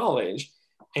to college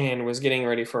and was getting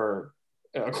ready for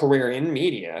a career in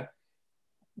media,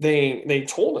 they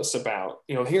told us about,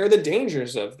 here are the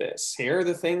dangers of this. Here are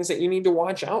the things that you need to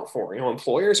watch out for.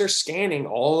 Employers are scanning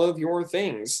all of your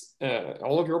things,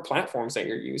 all of your platforms that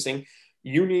you're using.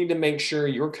 You need to make sure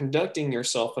you're conducting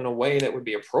yourself in a way that would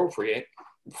be appropriate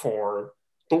for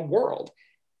the world.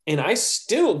 And I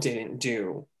still didn't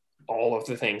do all of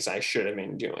the things I should have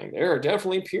been doing. There are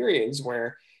definitely periods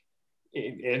where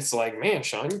it's like, man,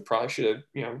 Sean, you probably should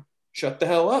have, shut the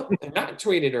hell up and not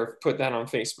tweeted or put that on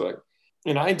Facebook.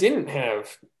 And I didn't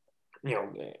have,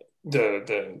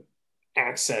 the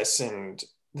access and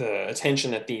the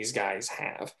attention that these guys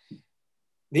have.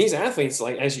 These athletes,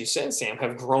 like, as you said, Sam,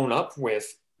 have grown up with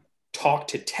talk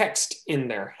to text in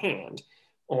their hand,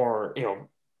 or,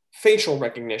 facial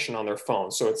recognition on their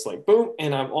phone. So it's like, boom,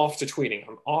 and I'm off to tweeting.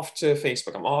 I'm off to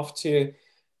Facebook. I'm off to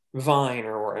Vine,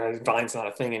 or Vine's not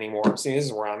a thing anymore. See, this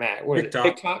is where I'm at. What is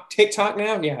it? TikTok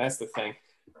now? Yeah, that's the thing.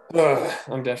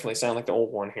 I'm definitely sound like the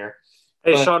old one here.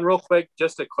 Hey, but, Sean, real quick,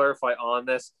 just to clarify on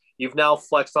this, you've now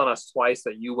flexed on us twice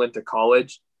that you went to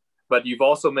college, but you've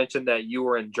also mentioned that you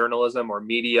were in journalism or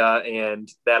media,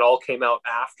 and that all came out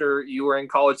after you were in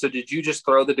college. So did you just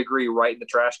throw the degree right in the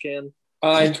trash can?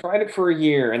 I tried it for a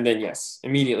year, and then, yes,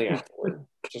 immediately afterward.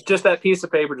 Just that piece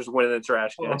of paper just went in the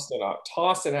trash can.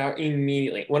 Tossed it out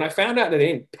immediately. When I found out that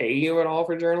they didn't pay you at all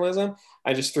for journalism,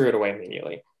 I just threw it away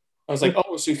immediately. I was like,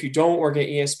 oh, so if you don't work at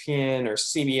ESPN or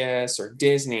CBS or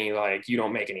Disney, like you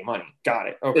don't make any money. Got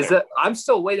it. Okay. I'm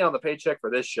still waiting on the paycheck for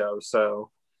this show,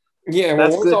 so Yeah, well,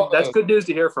 that's good. That's good news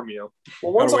to hear from you.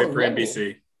 Well, Gotta wait for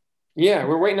NBC. Yeah,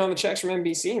 we're waiting on the checks from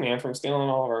NBC, man, from stealing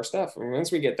all of our stuff. And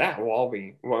once we get that,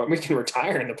 we can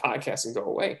retire in the podcast and go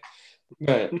away.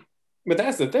 But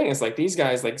that's the thing. It's like these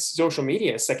guys, like social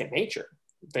media is second nature.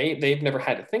 They've never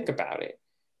had to think about it.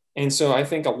 And so I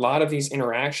think a lot of these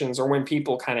interactions, or when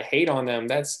people kind of hate on them,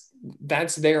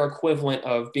 that's their equivalent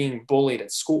of being bullied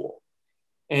at school.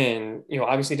 And,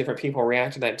 obviously different people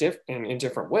react to that in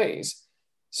different ways.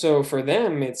 So for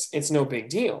them, it's no big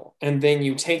deal. And then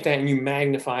you take that and you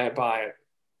magnify it by,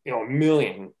 a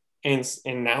million. And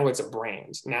now it's a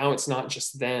brand. Now it's not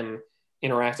just them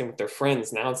interacting with their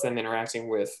friends. Now it's them interacting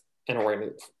with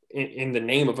in the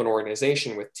name of an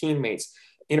organization, with teammates,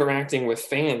 interacting with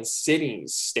fans,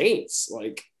 cities, states.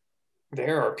 Like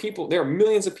there are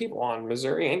millions of people on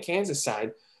Missouri and Kansas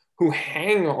side who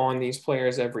hang on these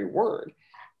players every word.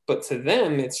 But to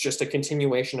them, it's just a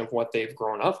continuation of what they've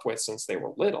grown up with since they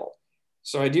were little.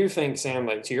 So I do think, Sam,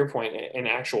 like to your point, an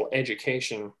actual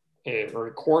education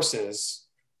or courses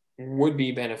would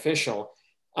be beneficial.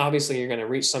 Obviously, you're going to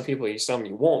reach some people, some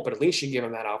you won't, but at least you give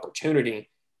them that opportunity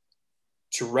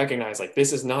to recognize, like,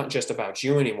 this is not just about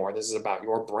you anymore. This is about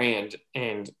your brand.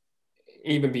 And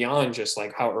even beyond just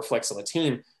like how it reflects on the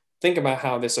team, think about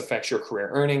how this affects your career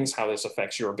earnings, how this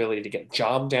affects your ability to get a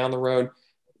job down the road.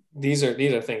 These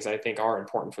are things I think are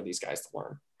important for these guys to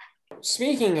learn.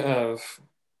 Speaking of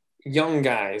young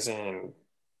guys and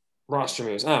roster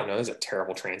moves, I don't know, this is a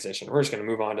terrible transition. We're just going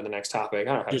to move on to the next topic.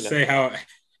 I don't know. Just say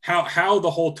how the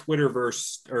whole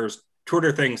Twitterverse or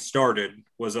Twitter thing started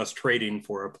was us trading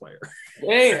for a player.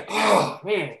 Hey, oh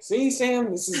man, see,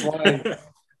 Sam, this is why.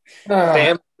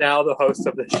 Sam is now the host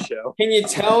of this show. Can you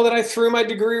tell that I threw my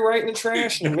degree right in the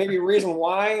trash and maybe a reason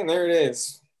why? And there it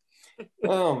is.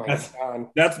 Oh my God.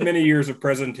 That's many years of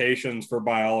presentations for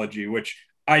biology, which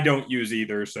I don't use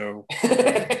either. So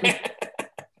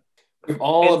we've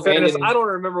all abandoned. I don't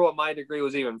remember what my degree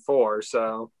was even for.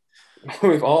 So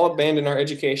we've all abandoned our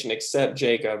education except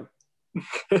Jacob,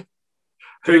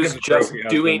 who's just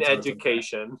doing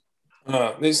education.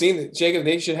 They see, Jacob,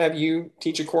 they should have you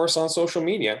teach a course on social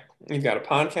media. You've got a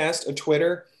podcast, a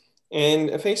Twitter, and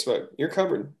a Facebook. You're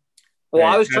covered. Well,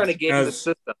 I was trying to get into the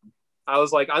system. I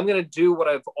was like, I'm going to do what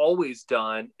I've always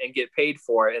done and get paid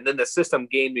for it. And then the system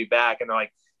gained me back. And they're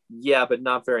like, yeah, but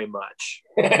not very much.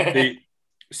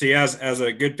 See, as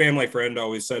a good family friend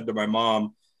always said to my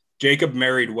mom, Jacob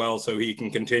married well so he can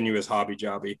continue his hobby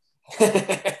jobby.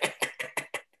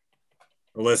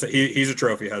 Listen, he's a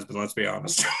trophy husband, let's be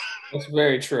honest. That's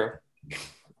very true.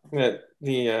 That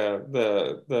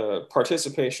the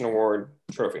participation award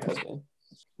trophy husband.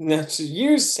 Now, to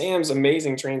use Sam's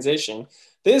amazing transition,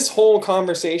 this whole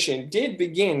conversation did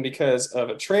begin because of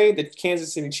a trade that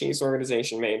Kansas City Chiefs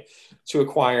organization made to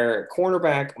acquire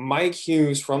cornerback Mike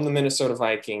Hughes from the Minnesota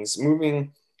Vikings,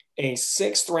 moving a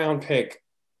 6th-round pick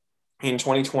in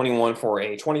 2021 for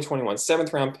a 2021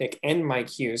 7th-round pick and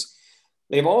Mike Hughes.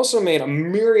 They've also made a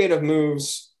myriad of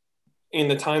moves in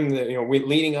the time that,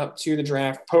 leading up to the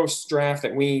draft, post-draft,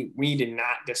 that we did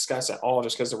not discuss at all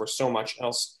just because there was so much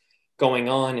else going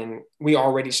on, and we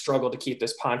already struggled to keep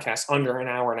this podcast under an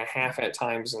hour and a half at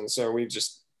times, and so we've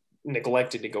just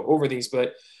neglected to go over these.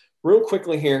 But real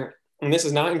quickly here, and this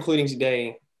is not including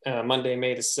today, Monday,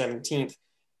 May the 17th,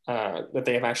 that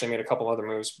they have actually made a couple other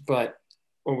moves, but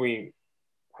when we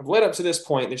have led up to this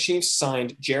point, the Chiefs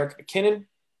signed Jerick McKinnon,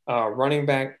 running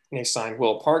back. They signed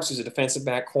Will Parks, who's a defensive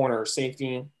back, corner,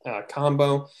 safety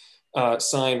combo,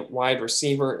 signed wide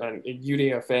receiver,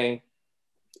 UDFA.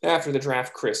 After the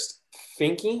draft, Chris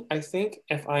Finke, I think,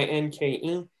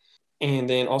 Finke, and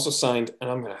then also signed, and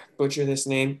I'm going to butcher this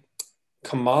name,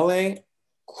 Kamale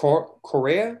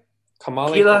Correa?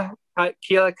 Kila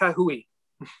Kahui.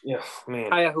 Yeah, man.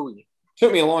 Kahui.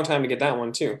 Took me a long time to get that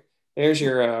one, too. There's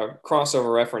your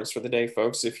crossover reference for the day,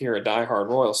 folks, if you're a diehard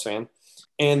Royals fan.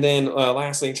 And then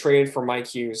lastly, traded for Mike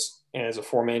Hughes, as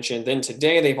aforementioned. Then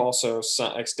today, they've also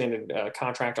extended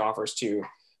contract offers to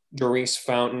Doris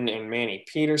Fountain and Manny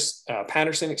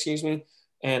Patterson,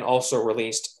 and also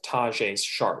released Tajay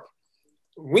Sharp.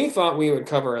 We thought we would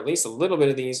cover at least a little bit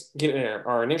of these, get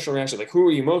our initial reaction, like who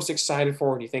are you most excited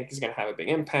for? Do you think is going to have a big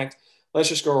impact? Let's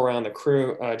just go around the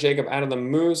crew. Jacob, out of the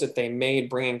moves that they made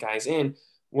bringing guys in,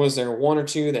 was there one or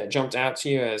two that jumped out to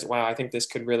you as, wow, I think this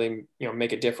could really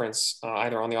make a difference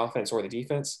either on the offense or the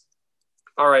defense?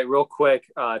 All right, real quick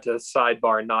to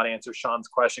sidebar and not answer Sean's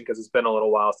question because it's been a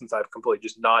little while since I've completely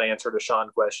just not answered a Sean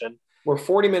question. We're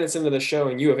 40 minutes into the show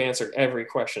and you have answered every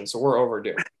question, so we're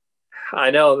overdue.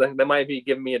 I know they might be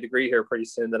giving me a degree here pretty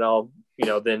soon that I'll,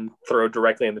 then throw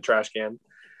directly in the trash can.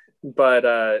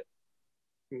 But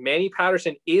Manny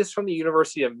Patterson is from the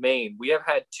University of Maine. We have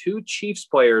had 2 Chiefs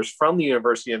players from the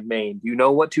University of Maine. Do you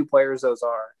know what 2 players those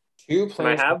are? 2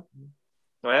 players.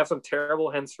 I have some terrible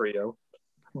hints for you.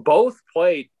 Both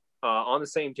played on the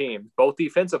same team. Both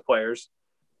defensive players.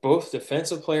 Both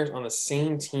defensive players on the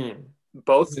same team.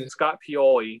 Both Scott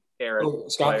Pioli era.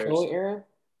 Scott Pioli era?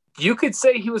 You could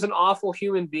say he was an awful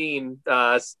human being,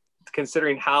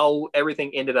 considering how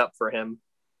everything ended up for him.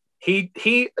 He,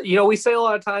 we say a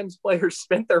lot of times players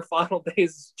spent their final days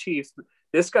as Chiefs.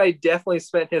 This guy definitely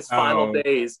spent his final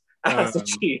days as a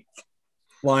Chief.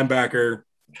 Linebacker.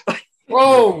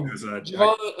 Oh,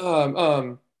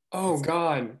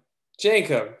 God.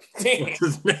 Jacob.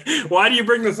 Why do you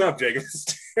bring this up, Jacob?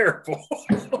 It's terrible.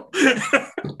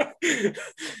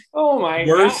 Oh, my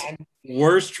God.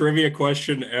 Worst trivia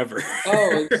question ever.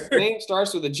 His name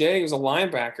starts with a J. He was a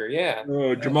linebacker, yeah.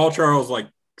 Oh, Jamal Charles,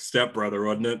 stepbrother,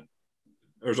 wasn't it?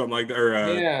 Or something like that.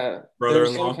 Or,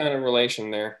 there's some kind of relation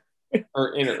there. It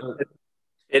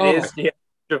is. Yeah.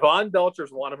 Javon Belcher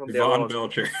is one of them. Javon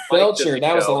Belcher. Belcher,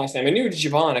 that was the last name. I knew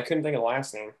Javon. I couldn't think of the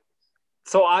last name.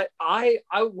 So I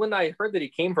when I heard that he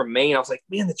came from Maine, I was like,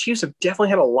 man, the Chiefs have definitely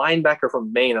had a linebacker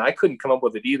from Maine, and I couldn't come up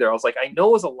with it either. I was like, I know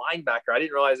it was a linebacker. I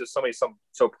didn't realize it was somebody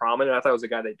so prominent. I thought it was a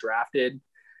guy they drafted,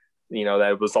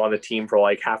 that was on the team for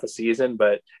like half a season.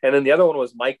 And then the other one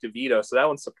was Mike DeVito. So that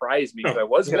one surprised me because I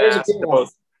was going to ask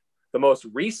the most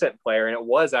recent player, and it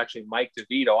was actually Mike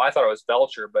DeVito. I thought it was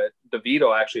Belcher, but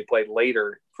DeVito actually played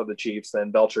later for the Chiefs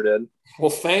than Belcher did. Well,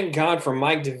 thank God for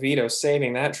Mike DeVito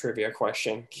saving that trivia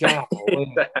question. God,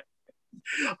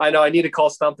 I know I need to call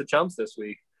Stump the Chumps this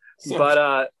week.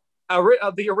 But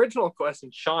the original question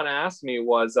Sean asked me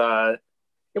was,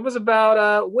 it was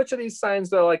about which of these signs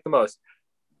do I like the most?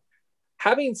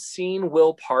 Having seen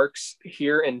Will Parks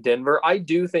here in Denver, I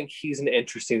do think he's an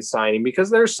interesting signing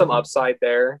because there's some upside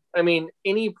there. I mean,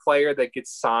 any player that gets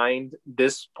signed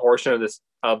this portion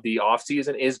of the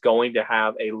offseason is going to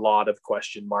have a lot of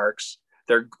question marks.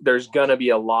 There's going to be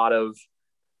a lot of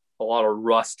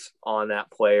rust on that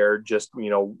player. Just,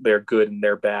 they're good and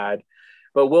they're bad.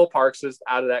 But Will Parks is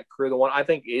out of that crew. The one I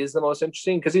think is the most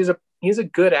interesting because he's a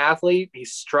good athlete. He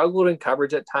struggled in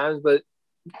coverage at times, but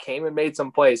came and made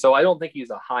some plays. So I don't think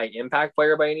he's a high impact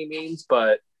player by any means,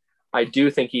 but I do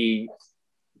think he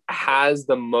has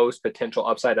the most potential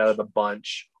upside out of the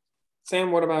bunch.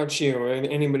 Sam, what about you?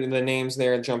 Anybody, the names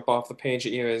there jump off the page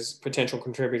at you as potential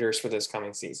contributors for this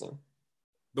coming season?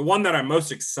 The one that I'm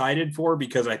most excited for,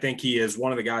 because I think he is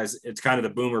one of the guys, it's kind of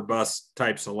the boomer bust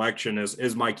type selection,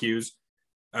 is Mike Hughes.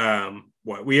 We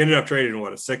ended up trading a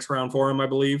 6th round for him, I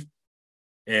believe.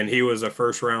 And he was a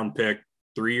 1st round pick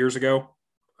 3 years ago.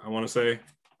 I want to say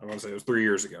it was 3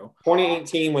 years ago.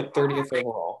 2018 went 30th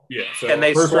overall. Yeah. So and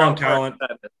they first round talent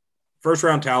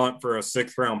for a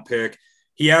 6th round pick.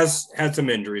 He has had some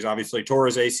injuries, obviously tore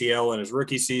his ACL in his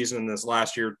rookie season. This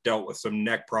last year dealt with some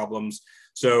neck problems.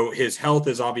 So his health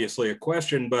is obviously a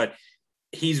question, but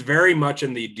he's very much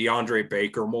in the DeAndre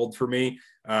Baker mold for me.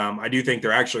 I do think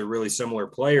they're actually really similar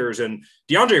players. And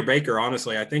DeAndre Baker,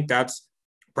 honestly, I think that's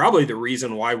probably the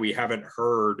reason why we haven't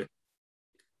heard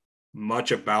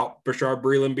much about Bashaud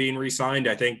Breeland being re-signed.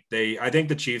 I think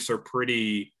the Chiefs are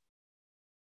pretty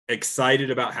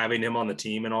excited about having him on the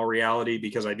team in all reality,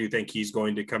 because I do think he's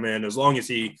going to come in, as long as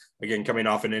he, again, coming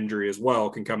off an injury as well,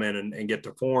 can come in and get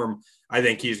to form. I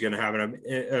think he's going to have an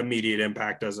immediate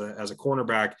impact as a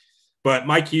cornerback. But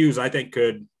Mike Hughes, I think,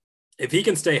 could, if he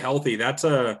can stay healthy, that's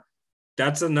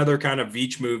another kind of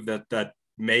Veach move that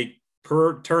may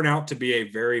turn out to be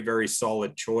a very, very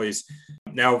solid choice.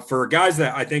 Now, for guys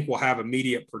that I think will have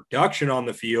immediate production on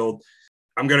the field,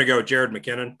 I'm going to go Jared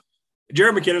McKinnon.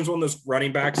 Jared McKinnon's one of those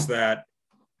running backs that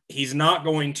he's not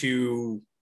going to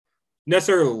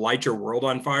necessarily light your world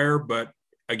on fire, but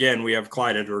again, we have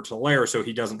Clyde Edwards-Helaire, so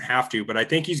he doesn't have to. But I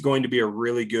think he's going to be a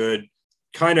really good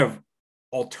kind of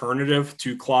alternative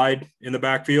to Clyde in the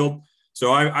backfield.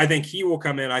 So I think he will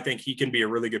come in. I think he can be a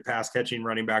really good pass-catching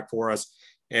running back for us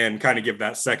and kind of give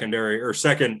that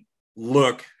second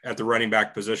look at the running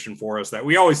back position for us that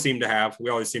we always seem to have. We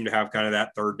always seem to have kind of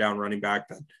that third down running back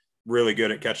that really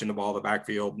good at catching the ball in the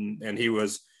backfield. And he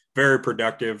was very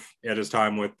productive at his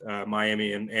time with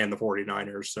Miami and the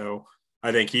 49ers. So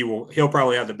I think he'll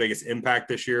probably have the biggest impact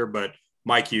this year, but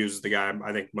Mike Hughes is the guy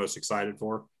I think most excited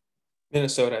for.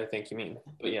 Minnesota, I think you mean,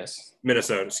 but yes.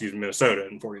 Minnesota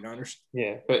and 49ers.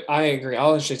 Yeah, but I agree.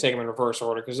 I'll actually take them in reverse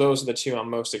order because those are the two I'm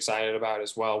most excited about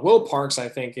as well. Will Parks, I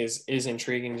think, is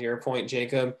intriguing to your point,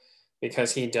 Jacob.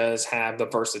 because he does have the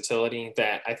versatility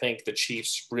that I think the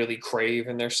Chiefs really crave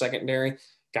in their secondary.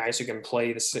 Guys who can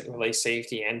play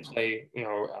safety and play,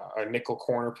 a nickel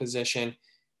corner position.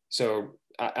 So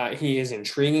he is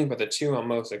intriguing, but the two I'm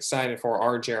most excited for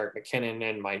are Jerick McKinnon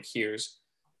and Mike Hughes.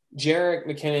 Jerick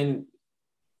McKinnon,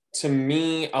 to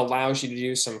me, allows you to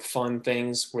do some fun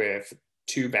things with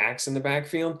two backs in the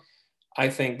backfield. I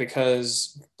think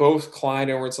because both Clyde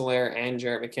Edwards-Helaire and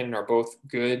Jerick McKinnon are both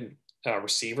good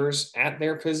receivers at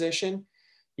their position,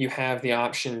 you have the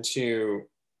option to,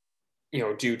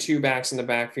 do two backs in the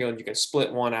backfield. You can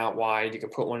split one out wide. You can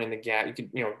put one in the gap. You could,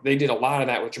 they did a lot of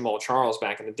that with Jamal Charles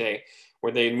back in the day,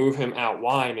 where they'd move him out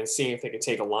wide and see if they could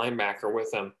take a linebacker with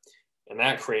them. And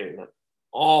that created an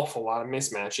awful lot of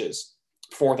mismatches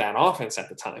for that offense at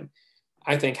the time.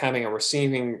 I think having a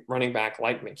receiving running back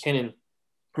like McKinnon,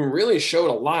 who really showed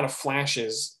a lot of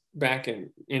flashes back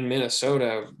in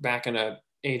Minnesota, back in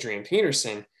Adrian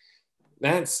Peterson,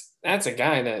 that's a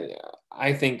guy that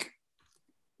I think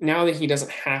now that he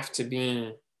doesn't have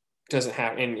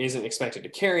and isn't expected to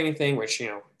carry anything, which,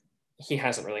 he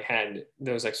hasn't really had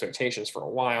those expectations for a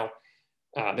while.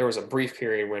 There was a brief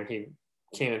period when he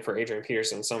came in for Adrian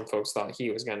Peterson. Some folks thought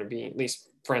he was going to be, at least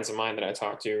friends of mine that I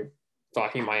talked to,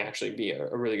 thought he might actually be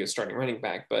a really good starting running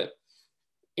back. But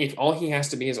if all he has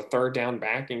to be is a third down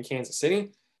back in Kansas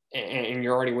City, and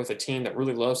you're already with a team that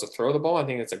really loves to throw the ball, I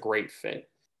think it's a great fit.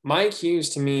 Mike Hughes,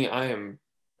 to me, I am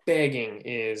begging,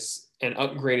 is an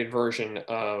upgraded version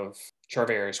of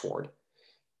Charvarius Ward.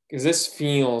 Because this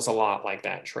feels a lot like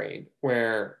that trade,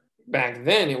 where back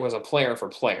then it was a player for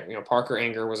player. Parker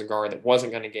Enger was a guard that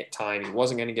wasn't going to get time. He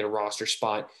wasn't going to get a roster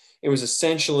spot. It was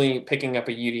essentially picking up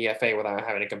a UDFA without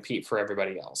having to compete for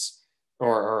everybody else,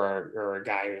 or a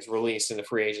guy who's released into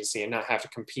free agency and not have to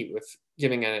compete with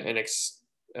giving a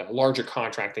larger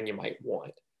contract than you might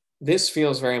want. This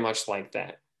feels very much like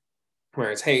that,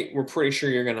 where it's, hey, we're pretty sure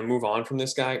you're going to move on from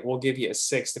this guy. We'll give you a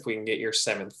sixth if we can get your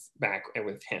seventh back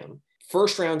with him.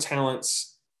 First round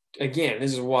talents, again,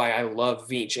 this is why I love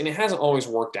Veach, and it hasn't always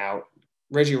worked out.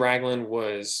 Reggie Ragland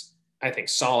was, I think,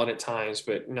 solid at times,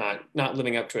 but not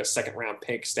living up to a second round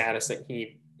pick status that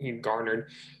he garnered.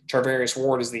 Charvarius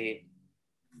Ward is the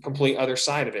complete other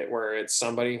side of it, where it's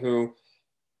somebody who,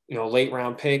 late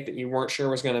round pick that you weren't sure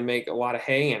was going to make a lot of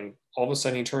hay, and all of a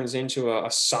sudden he turns into a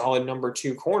solid number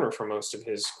 2 corner for most of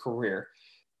his career.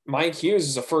 Mike Hughes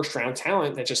is a first round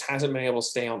talent that just hasn't been able to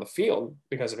stay on the field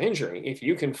because of injury. If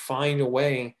you can find a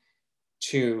way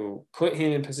to put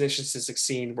him in positions to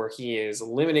succeed where he is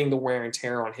limiting the wear and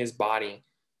tear on his body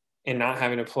and not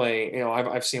having to play,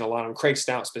 I've seen a lot of them. Craig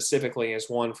Stout specifically is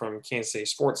one from Kansas City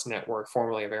Sports Network,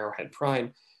 formerly of Arrowhead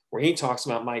Pride, where he talks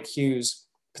about Mike Hughes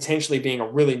potentially being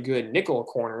a really good nickel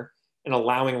corner and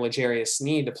allowing L'Jarius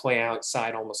Sneed to play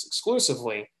outside almost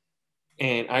exclusively.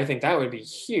 And I think that would be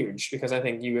huge, because I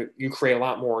think you create a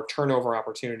lot more turnover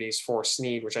opportunities for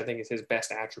Sneed, which I think is his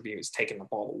best attribute, is taking the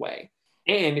ball away.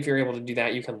 And if you're able to do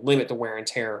that, you can limit the wear and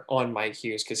tear on Mike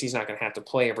Hughes, because he's not going to have to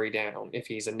play every down if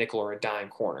he's a nickel or a dime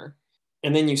corner.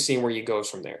 And then you see where he goes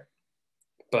from there.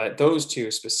 But those two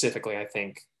specifically, I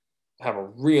think, have a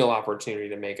real opportunity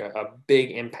to make a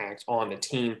big impact on the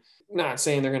team. Not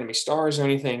saying they're going to be stars or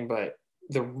anything, but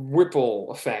the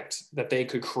ripple effect that they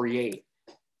could create,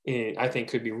 I think,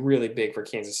 could be really big for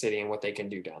Kansas City and what they can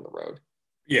do down the road.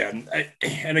 Yeah.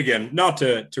 And again, not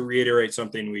to reiterate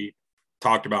something we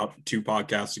talked about 2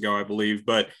 podcasts ago, I believe,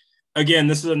 but again,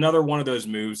 this is another one of those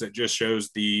moves that just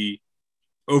shows the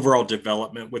overall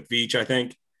development with Veach, I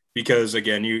think, because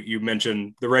again, you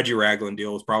mentioned the Reggie Ragland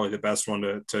deal is probably the best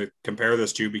one to compare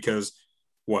this to, because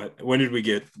when did we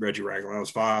get Reggie Ragland? That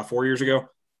was 4 years ago,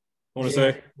 I want to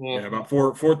say. Yeah, about 3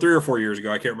 or 4 years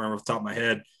ago. I can't remember off the top of my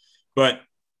head, but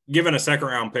given a second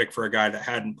round pick for a guy that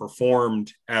hadn't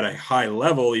performed at a high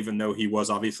level, even though he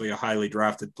was obviously a highly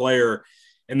drafted player.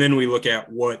 And then we look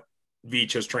at what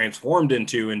Veach has transformed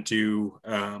into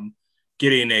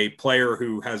getting a player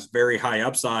who has very high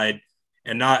upside,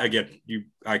 and not, again,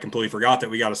 I completely forgot that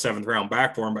we got a 7th round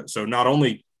back for him. But so not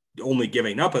only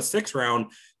giving up a 6th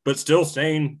round, but still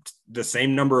staying the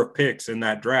same number of picks in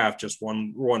that draft, just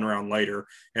one round later.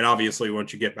 And obviously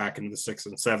once you get back into the 6th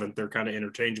and 7th, they're kind of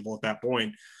interchangeable at that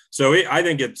point. So I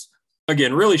think it's,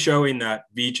 again, really showing that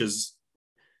Veach is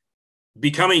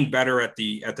becoming better at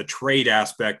the trade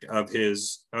aspect of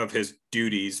his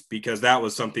duties, because that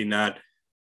was something that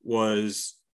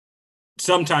was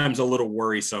sometimes a little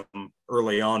worrisome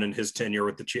early on in his tenure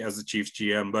with as the Chiefs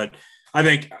GM. But I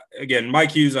think, again,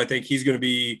 Mike Hughes, I think he's going to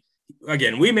be,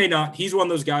 again, he's one of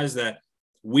those guys that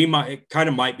we might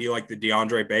be like the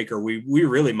DeAndre Baker. We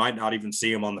really might not even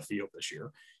see him on the field this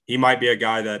year. He might be a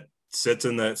guy that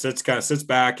sits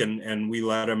back and we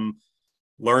let him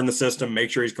learn the system, make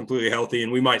sure he's completely healthy.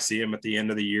 And we might see him at the end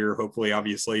of the year. Hopefully,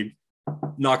 obviously,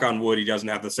 knock on wood, he doesn't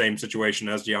have the same situation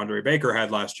as DeAndre Baker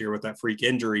had last year with that freak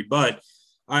injury. But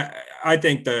I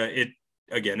think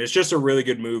it's just a really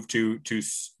good move to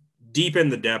deepen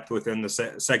the depth within the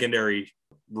secondary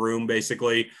room,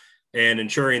 basically, and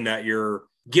ensuring that you're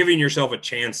giving yourself a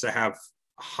chance to have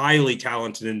highly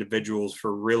talented individuals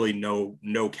for really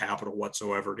no capital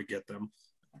whatsoever to get them.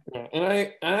 Yeah, and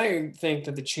I think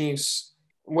that the Chiefs,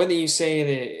 whether you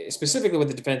say that specifically with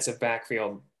the defensive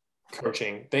backfield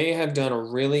coaching, they have done a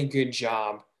really good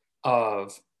job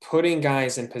of putting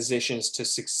guys in positions to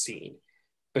succeed.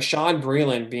 Bashaud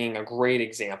Breeland being a great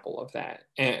example of that,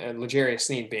 and L'Jarius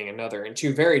Sneed being another, in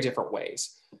two very different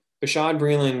ways. Bashaud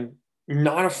Breeland,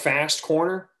 not a fast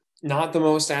corner, not the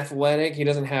most athletic. He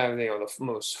doesn't have the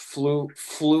most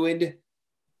fluid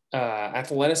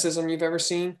athleticism you've ever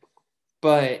seen.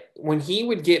 But when he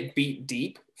would get beat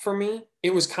deep for me,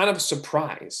 it was kind of a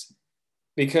surprise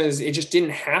because it just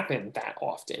didn't happen that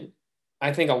often.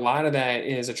 I think a lot of that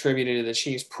is attributed to the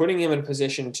Chiefs putting him in a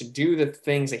position to do the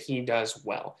things that he does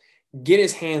well. Get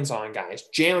his hands on guys,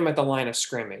 jam him at the line of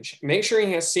scrimmage, make sure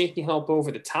he has safety help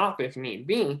over the top if need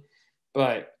be,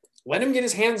 but let him get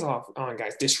his hands on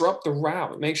guys, disrupt the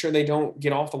route, make sure they don't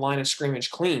get off the line of scrimmage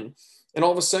clean. And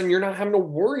all of a sudden you're not having to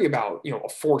worry about, a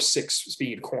 4.6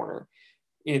 speed corner.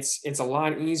 It's a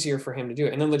lot easier for him to do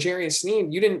it. And then L'Jarius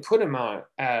Sneed, you didn't put him on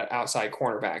outside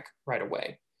cornerback right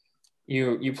away.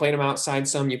 You played him outside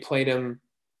some. You played him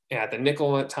at the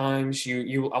nickel at times.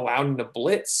 You allowed him to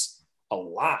blitz a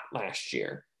lot last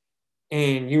year.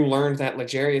 And you learned that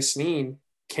L'Jarius Sneed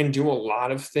can do a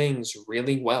lot of things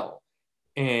really well.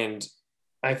 And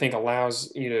I think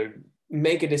allows you to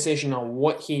make a decision on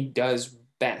what he does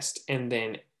best and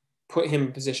then put him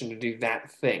in position to do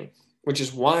that thing, which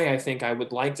is why I think I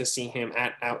would like to see him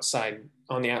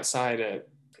on the outside of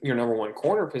your number one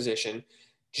corner position,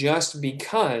 just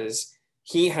because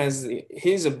he has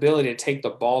his ability to take the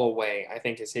ball away, I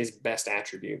think, is his best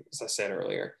attribute, as I said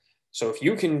earlier. So if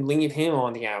you can leave him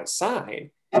on the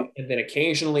outside and then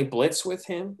occasionally blitz with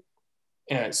him,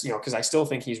 because I still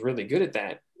think he's really good at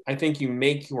that, I think you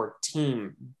make your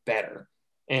team better.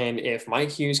 And if Mike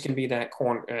Hughes can be that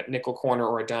nickel corner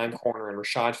or a dime corner, and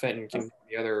Rashad Fenton can be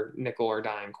the other nickel or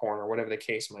dime corner, whatever the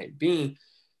case might be,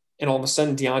 and all of a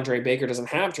sudden DeAndre Baker doesn't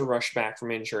have to rush back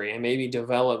from injury and maybe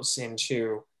develops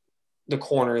into the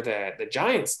corner that the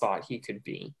Giants thought he could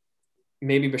be.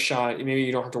 Maybe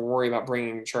you don't have to worry about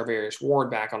bringing Charvarius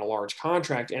Ward back on a large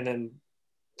contract, and then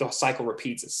the cycle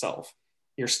repeats itself.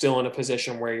 You're still in a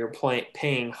position where you're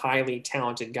paying highly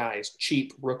talented guys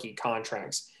cheap rookie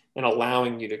contracts and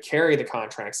allowing you to carry the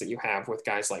contracts that you have with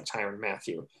guys like Tyrann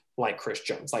Mathieu, like Chris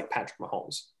Jones, like Patrick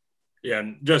Mahomes. Yeah,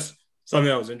 and just something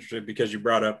that was interesting because you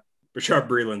brought up Bashaud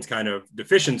Breeland's kind of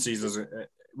deficiencies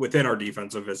within our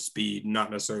defense of his speed, not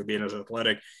necessarily being as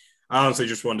athletic. I honestly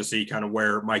just wanted to see kind of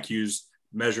where Mike Hughes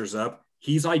measures up.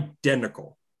 He's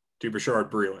identical to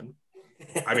Bashaud Breeland.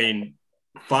 I mean,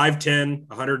 5'10",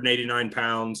 189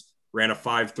 pounds, ran a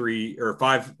 5'3" or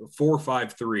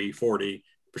 4.53 40.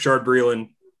 Bashaud Breeland,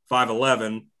 5'11",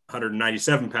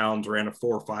 197 pounds, ran a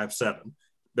 4.57.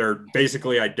 They're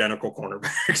basically identical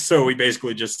cornerbacks. So we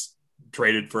basically just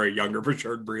traded for a younger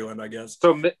Bashaud Breeland, I guess.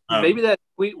 So maybe that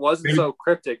tweet wasn't so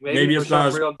cryptic. Maybe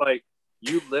Bashaud Breeland's like,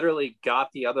 you literally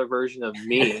got the other version of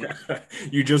me.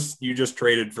 you just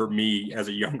traded for me as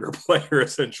a younger player,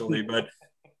 essentially. But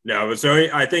no, so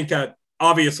I think that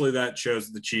obviously that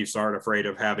shows the Chiefs aren't afraid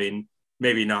of having,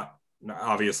 maybe not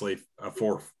obviously a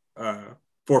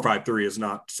 4.53 is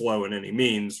not slow in any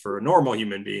means for a normal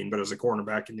human being, but as a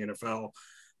cornerback in the NFL,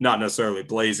 not necessarily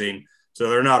blazing. So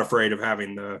they're not afraid of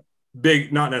having the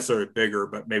big, not necessarily bigger,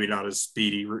 but maybe not as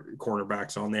speedy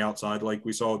cornerbacks on the outside like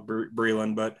we saw with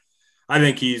Breeland. But I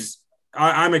think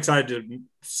I'm excited to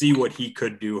see what he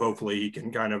could do. Hopefully he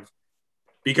can kind of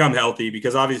become healthy,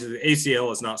 because obviously the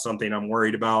ACL is not something I'm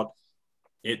worried about.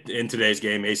 In today's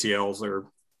game, ACLs are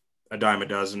a dime a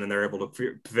dozen and they're able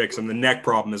to fix them. The neck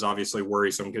problem is obviously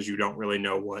worrisome because you don't really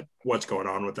know what's going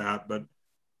on with that. But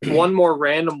one more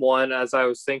random one, as I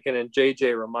was thinking, and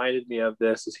JJ reminded me of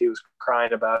this as he was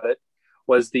crying about it,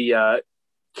 was the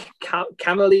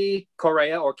Kamali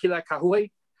Correa or Kila Kahue.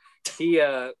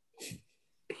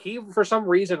 He for some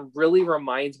reason really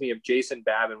reminds me of Jason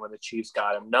Babin when the Chiefs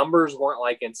got him. Numbers weren't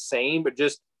like insane, but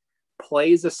just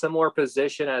plays a similar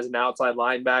position as an outside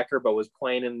linebacker, but was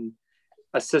playing in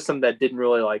a system that didn't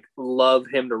really like love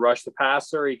him to rush the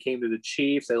passer. He came to the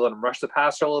Chiefs. They let him rush the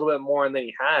passer a little bit more. And then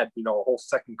he had, a whole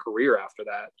second career after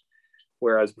that.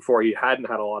 Whereas before he hadn't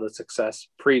had a lot of success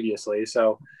previously.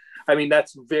 So I mean,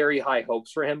 that's very high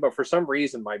hopes for him, but for some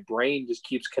reason, my brain just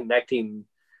keeps connecting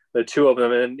the two of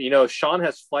them. And, Sean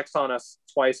has flexed on us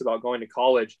twice about going to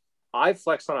college. I've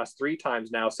flexed on us 3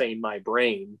 times now saying my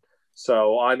brain.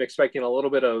 So I'm expecting a little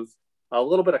bit of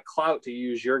clout, to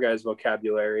use your guys'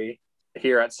 vocabulary,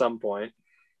 here at some point.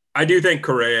 I do think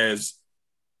Correa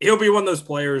he'll be one of those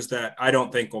players that I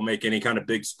don't think will make any kind of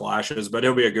big splashes, but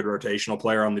he'll be a good rotational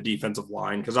player on the defensive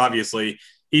line because obviously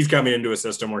he's coming into a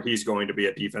system where he's going to be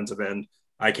a defensive end.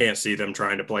 I can't see them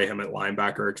trying to play him at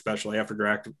linebacker, especially after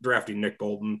drafting Nick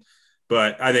Bolton.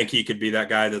 But I think he could be that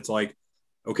guy that's like,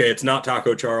 okay, it's not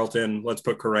Taco Charlton. Let's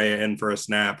put Correa in for a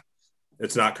snap.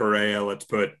 It's not Correa. Let's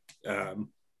put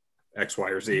X, Y,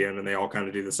 or Z in, and they all kind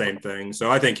of do the same thing.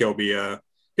 So I think he'll be a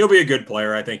good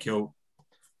player. I think he'll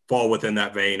fall within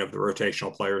that vein of the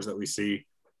rotational players that we see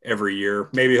every year.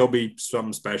 Maybe he'll be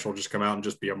something special, just come out and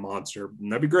just be a monster,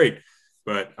 and that'd be great.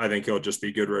 But I think he'll just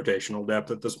be good rotational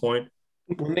depth at this point.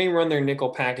 When they run their nickel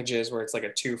packages where it's like a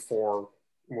 2-4,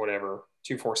 whatever,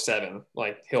 2-4-7,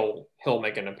 like he'll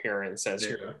make an appearance as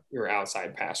your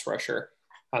outside pass rusher.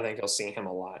 I think you'll see him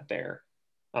a lot there.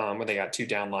 When they got 2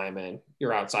 down linemen,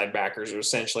 your outside backers are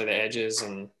essentially the edges,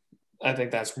 and I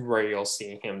think that's where you'll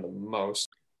see him the most.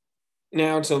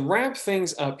 Now, to wrap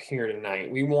things up here tonight,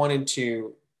 we wanted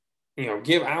to,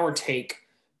 give our take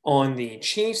on the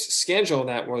Chiefs schedule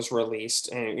that was released,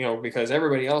 and, because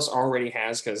everybody else already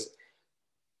has, because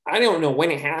I don't know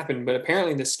when it happened, but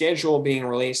apparently the schedule being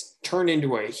released turned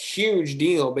into a huge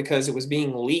deal because it was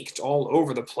being leaked all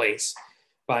over the place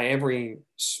by every,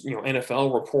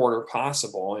 NFL reporter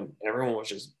possible, and everyone was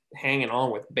just hanging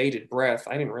on with bated breath.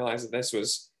 I didn't realize that this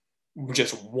was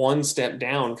just one step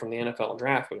down from the NFL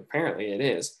draft, but apparently it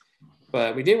is.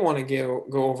 But we did want to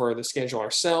go over the schedule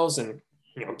ourselves and,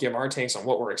 give our takes on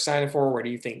what we're excited for. Where do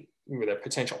you think the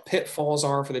potential pitfalls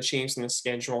are for the Chiefs in the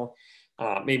schedule?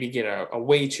 Maybe get a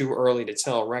way too early to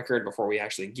tell record before we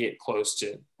actually get close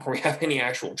to before we have any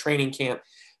actual training camp.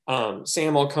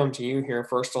 Sam, I'll come to you here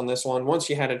first on this one. Once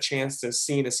you had a chance to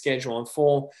see the schedule in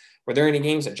full, were there any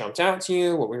games that jumped out to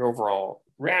you? What were your overall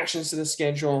reactions to the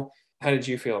schedule? How did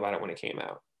you feel about it when it came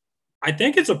out? I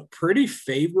think it's a pretty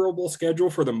favorable schedule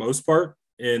for the most part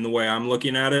in the way I'm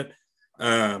looking at it,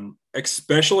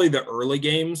 especially the early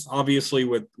games. Obviously,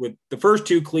 with the first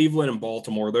 2, Cleveland and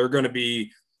Baltimore, they're going to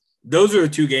be – those are the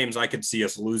 2 games I could see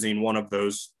us losing one of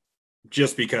those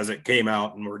just because it came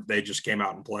out and they just came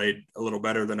out and played a little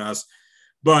better than us.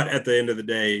 But at the end of the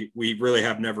day, we really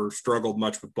have never struggled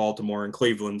much with Baltimore, and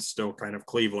Cleveland's still kind of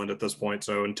Cleveland at this point.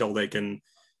 So until they can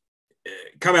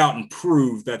come out and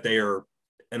prove that they are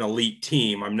an elite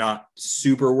team, I'm not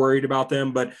super worried about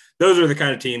them. But those are the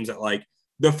kind of teams that, like,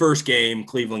 the first game,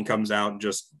 Cleveland comes out and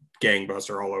just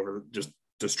gangbuster all over, just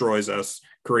destroys us.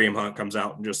 Kareem Hunt comes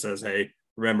out and just says, hey,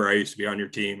 remember, I used to be on your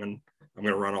team and I'm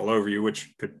going to run all over you,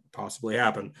 which could possibly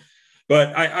happen.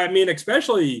 But I mean,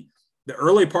 especially the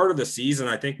early part of the season,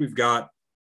 I think we've got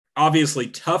obviously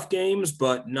tough games,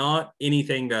 but not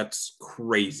anything that's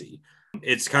crazy.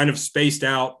 It's kind of spaced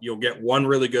out. You'll get one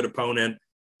really good opponent,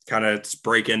 kind of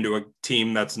break into a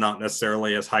team that's not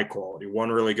necessarily as high quality. One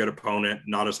really good opponent,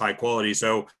 not as high quality.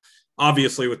 So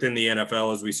obviously within the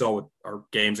NFL, as we saw with our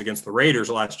games against the Raiders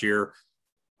last year,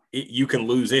 you can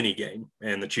lose any game,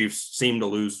 and the Chiefs seem to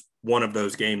lose one of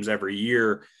those games every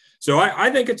year. So I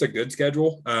think it's a good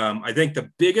schedule. I think the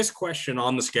biggest question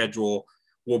on the schedule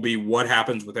will be what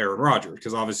happens with Aaron Rodgers,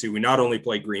 because obviously we not only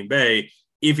play Green Bay.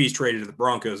 If he's traded to the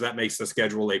Broncos, that makes the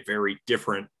schedule a very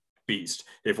different beast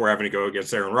if we're having to go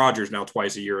against Aaron Rodgers now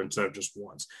twice a year instead of just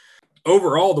once.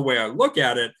 Overall, the way I look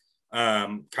at it,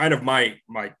 kind of my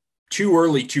too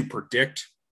early to predict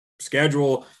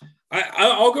schedule,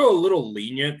 I'll go a little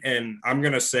lenient, and I'm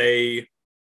going to say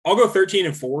I'll go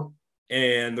 13-4.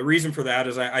 And the reason for that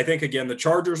is I think, again, the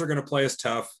Chargers are going to play us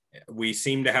tough. We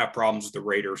seem to have problems with the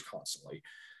Raiders constantly.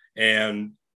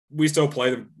 And we still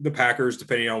play the Packers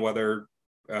depending on whether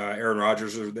Aaron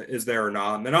Rodgers is there or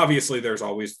not. And then obviously there's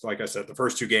always, like I said, the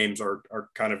first 2 games are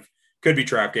kind of could be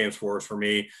trap games for us for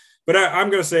me. But I'm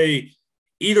going to say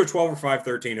either 12 or 5,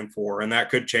 13-4. And that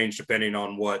could change depending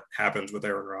on what happens with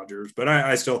Aaron Rodgers. But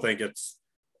I still think it's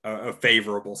a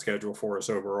favorable schedule for us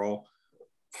overall.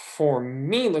 For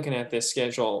me, looking at this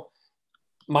schedule,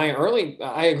 I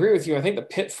agree with you. I think the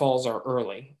pitfalls are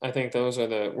early. I think those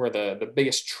are where the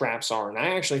biggest traps are. And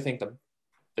I actually think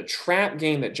the trap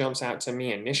game that jumps out to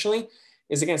me initially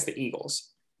is against the Eagles.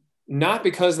 Not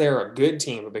because they're a good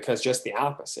team, but because just the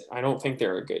opposite. I don't think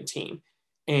they're a good team.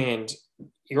 And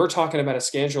you're talking about a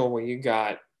schedule where you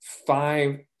got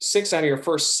 6 out of your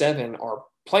first 7 are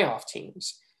playoff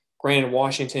teams. Granted,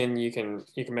 Washington, you can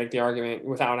make the argument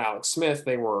without Alex Smith,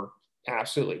 they were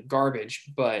absolutely garbage.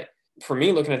 But for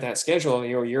me, looking at that schedule,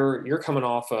 you're coming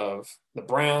off of the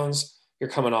Browns, you're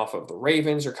coming off of the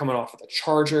Ravens, you're coming off of the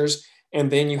Chargers,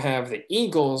 and then you have the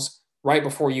Eagles right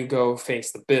before you go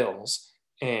face the Bills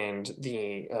and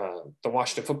the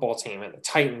Washington football team and the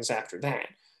Titans after that.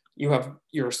 You have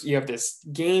this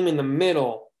game in the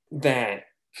middle that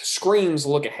screams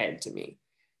look ahead to me.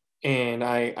 And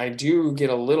I do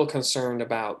get a little concerned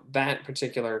about that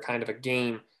particular kind of a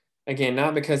game. Again,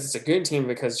 not because it's a good team,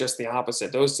 because just the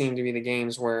opposite. Those seem to be the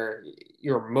games where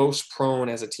you're most prone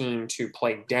as a team to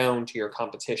play down to your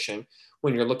competition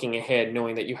when you're looking ahead,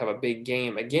 knowing that you have a big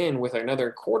game. Again, with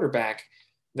another quarterback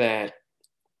that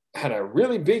had a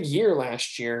really big year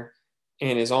last year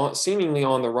and is seemingly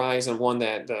on the rise, and one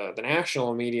that the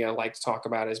national media like to talk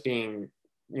about as being,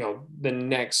 the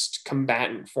next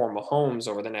combatant for Mahomes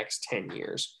over the next 10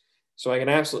 years. So I can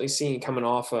absolutely see, coming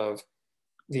off of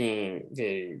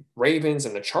the Ravens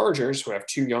and the Chargers, who have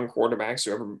two young quarterbacks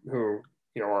who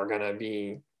are going to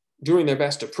be doing their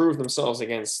best to prove themselves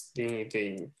against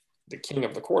the king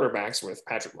of the quarterbacks with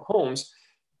Patrick Mahomes,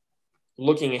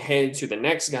 looking ahead to the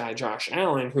next guy, Josh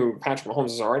Allen, who Patrick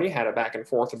Mahomes has already had a back and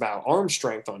forth about arm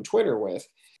strength on Twitter with,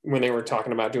 when they were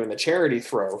talking about doing the charity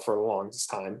throw for the longest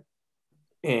time,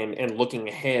 and looking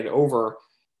ahead over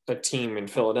a team in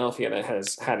Philadelphia that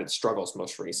has had its struggles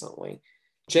most recently.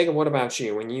 Jacob, what about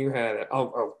you? When you had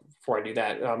before I do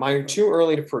that, my too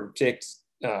early to predict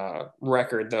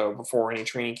record, though, before any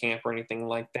training camp or anything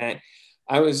like that,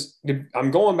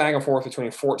 I'm going back and forth between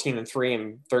 14-3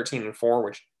 and 13-4,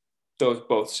 which those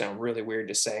both sound really weird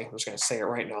to say. I'm just going to say it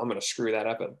right now. I'm going to screw that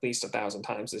up at least 1,000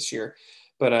 times this year.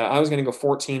 But I was going to go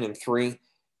 14-3.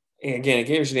 And again, it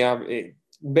gives you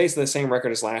basically the same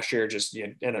record as last year, just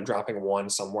you end up dropping one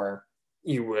somewhere,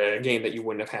 a game that you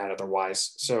wouldn't have had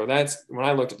otherwise. So that's, when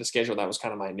I looked at the schedule, that was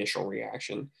kind of my initial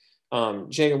reaction.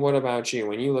 Jacob, what about you?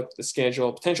 When you looked at the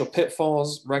schedule, potential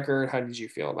pitfalls, record, how did you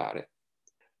feel about it?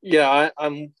 Yeah,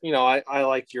 I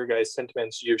like your guys'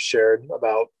 sentiments you've shared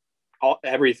about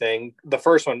everything. The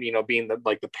first one, being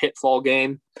the pitfall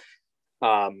game.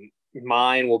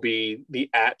 Mine will be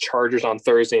the at Chargers on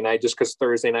Thursday night, just because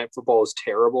Thursday night football is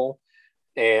terrible.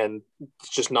 And it's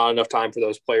just not enough time for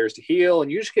those players to heal, and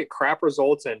you just get crap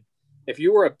results. And if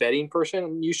you were a betting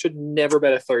person, you should never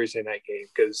bet a Thursday night game,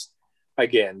 because,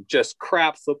 again, just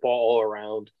crap football all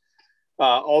around.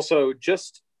 Also,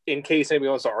 just in case anybody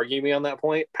wants to argue me on that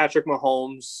point, Patrick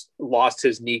Mahomes lost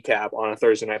his kneecap on a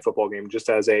Thursday night football game, just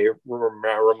as a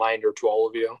reminder to all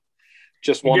of you.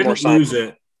 Just one more sign. Lose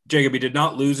it. Jacob, he did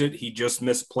not lose it. He just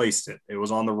misplaced it. It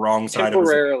was on the wrong side of his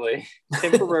leg.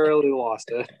 Temporarily lost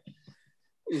it.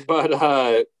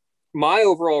 But my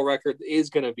overall record is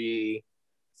going to be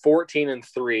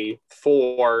 14-3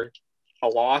 for a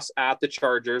loss at the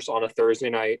Chargers on a Thursday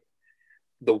night.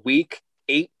 The Week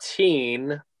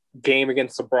 18 game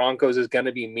against the Broncos is going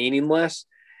to be meaningless.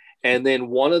 And then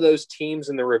one of those teams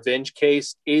in the revenge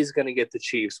case is going to get the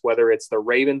Chiefs, whether it's the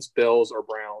Ravens, Bills, or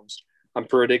Browns. I'm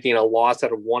predicting a loss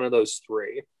out of one of those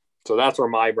three. So that's where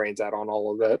my brain's at on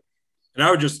all of it. And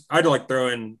I'd like throw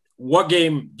in, what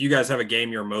game do you guys have a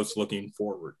game you're most looking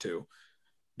forward to?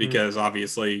 Because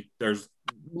obviously there's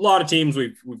a lot of teams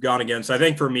we've gone against. I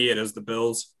think for me it is the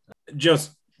Bills.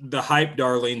 Just the hype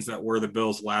darlings that were the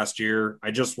Bills last year.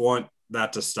 I just want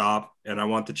that to stop, and I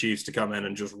want the Chiefs to come in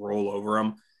and just roll over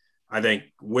them. I think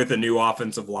with a new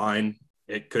offensive line,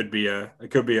 it could be a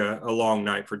long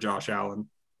night for Josh Allen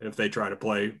if they try to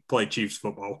play Chiefs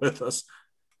football with us.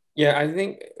 Yeah, I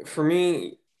think for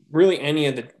me, really any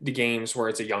of the games where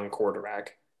it's a young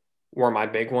quarterback were my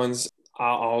big ones.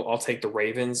 I'll take the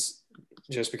Ravens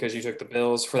just because you took the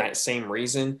Bills for that same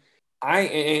reason.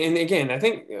 And again, I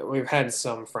think we've had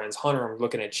some friends, Hunter, I'm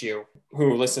looking at you,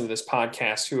 who listen to this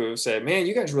podcast, who have said, man,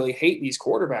 you guys really hate these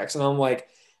quarterbacks. And I'm like,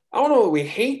 I don't know that we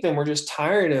hate them. We're just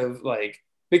tired of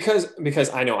because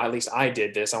I know, at least I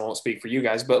did this. I won't speak for you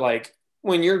guys, but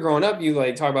when you're growing up, you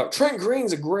talk about Trent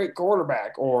Green's a great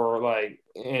quarterback, or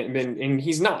and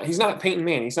he's not Peyton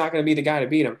Manning. He's not going to be the guy to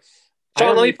beat him.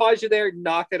 John, let me pause you there.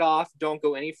 Knock it off. Don't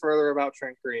go any further about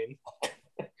Trent Green.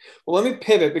 Well, let me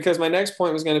pivot, because my next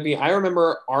point was going to be, I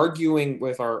remember arguing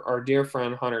with our dear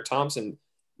friend Hunter Thompson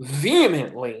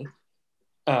vehemently,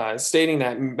 stating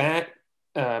that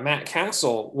Matt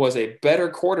Castle was a better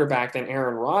quarterback than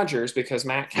Aaron Rodgers, because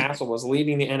Matt Castle was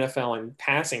leading the NFL in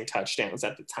passing touchdowns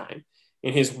at the time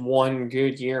in his one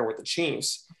good year with the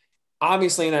Chiefs.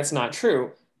 Obviously, that's not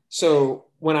true. So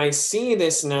when I see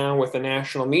this now with the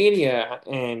national media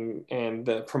and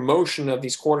the promotion of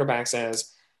these quarterbacks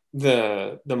as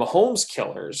the Mahomes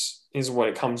killers is what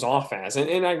it comes off as.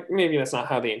 And maybe that's not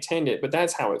how they intend it, but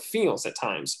that's how it feels at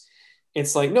times.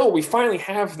 it's like, no, we finally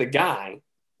have the guy.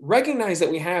 Recognize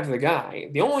that we have the guy.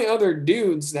 The only other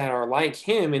dudes that are like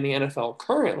him in the NFL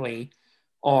currently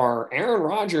are Aaron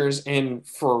Rodgers and,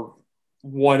 for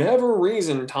whatever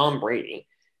reason, Tom Brady,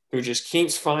 who just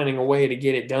keeps finding a way to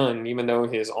get it done, even though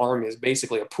his arm is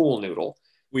basically a pool noodle.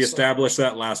 We established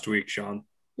that last week, Sean.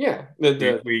 Yeah.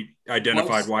 We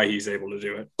identified why he's able to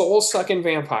do it. Soul-sucking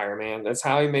vampire, man. That's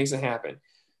how he makes it happen.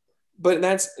 But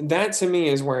that to me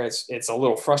is where it's a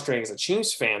little frustrating as a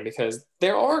Chiefs fan, because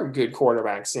there are good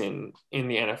quarterbacks in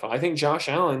the NFL. I think Josh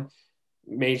Allen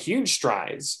made huge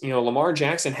strides. Lamar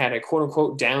Jackson had a quote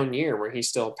unquote down year where he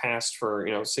still passed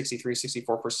for, 63,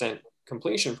 64%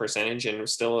 completion percentage and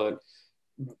was still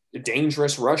a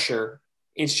dangerous rusher.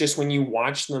 It's just when you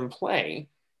watch them play,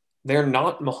 they're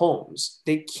not Mahomes.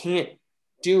 They can't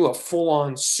do a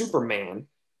full-on Superman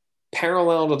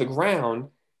parallel to the ground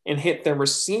and hit the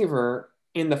receiver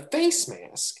in the face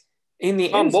mask. In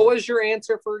the end what was your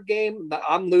answer for a game?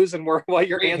 I'm losing what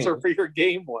your answer for your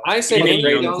game was. I said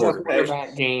any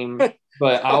quarterback game,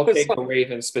 but I'll take the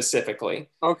Ravens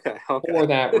specifically. Okay. For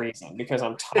that reason, because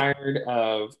I'm tired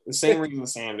of the same reason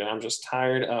Sam did. I'm just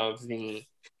tired of the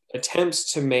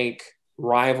attempts to make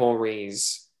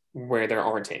rivalries where there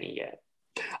aren't any yet.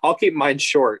 I'll keep mine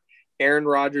short. Aaron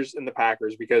Rodgers and the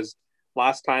Packers, because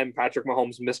last time Patrick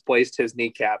Mahomes misplaced his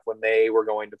kneecap when they were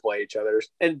going to play each other.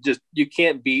 And just, you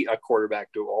can't beat a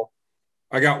quarterback duel.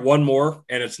 I got one more,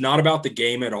 and it's not about the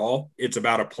game at all. It's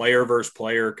about a player versus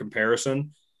player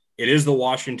comparison. It is the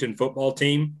Washington football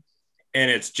team. And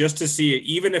it's just to see,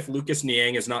 even if Lucas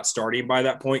Niang is not starting by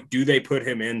that point, do they put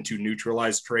him in to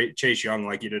neutralize Chase Young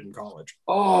like he did in college?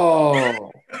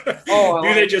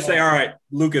 Do they just say, all right,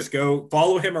 Lucas, go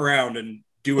follow him around and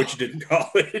do what you did in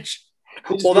college?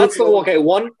 Well, that's okay.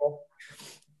 One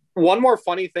more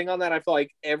funny thing on that. I feel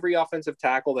like every offensive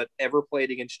tackle that ever played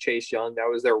against Chase Young, that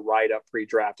was their write-up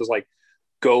pre-draft. It was like,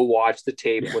 go watch the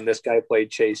tape when this guy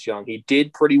played Chase Young. He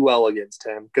did pretty well against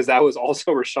him, because that was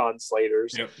also Rashawn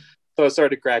Slater's. Yep. So it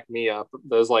started to crack me up.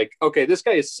 I was like, okay, this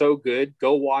guy is so good.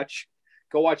 Go watch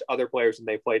other players when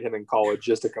they played him in college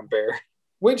just to compare.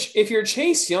 Which, if you're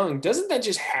Chase Young, doesn't that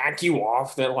just hack you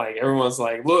off that, like, everyone's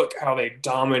like, look how they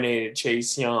dominated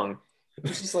Chase Young?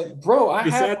 It's just like, bro, I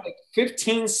had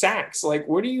 15 sacks. Like,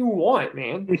 what do you want,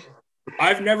 man?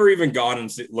 I've never even gone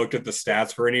and looked at the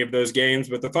stats for any of those games.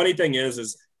 But the funny thing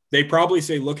is they probably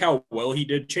say, look how well he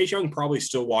did. Chase Young probably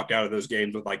still walked out of those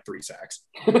games with like 3 sacks.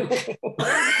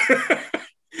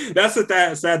 That's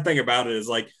the sad thing about it, is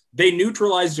like they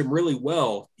neutralized him really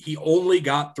well. He only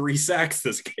got 3 sacks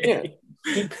this game.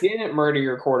 Yeah. He didn't murder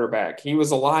your quarterback. He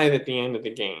was alive at the end of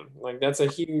the game. Like, that's a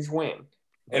huge win.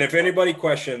 And if anybody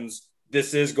questions,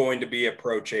 this is going to be a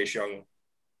pro Chase Young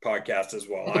podcast as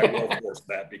well. I will force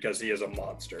that because he is a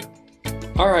monster.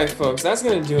 All right, folks, that's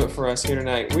going to do it for us here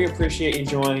tonight. We appreciate you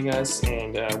joining us,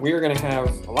 and we are going to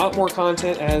have a lot more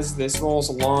content as this rolls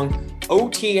along.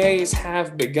 OTAs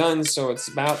have begun, so it's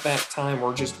about that time.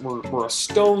 We're a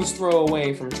stone's throw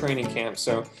away from training camp,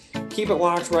 so keep it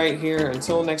locked right here.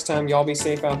 Until next time, y'all be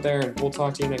safe out there, and we'll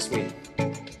talk to you next week.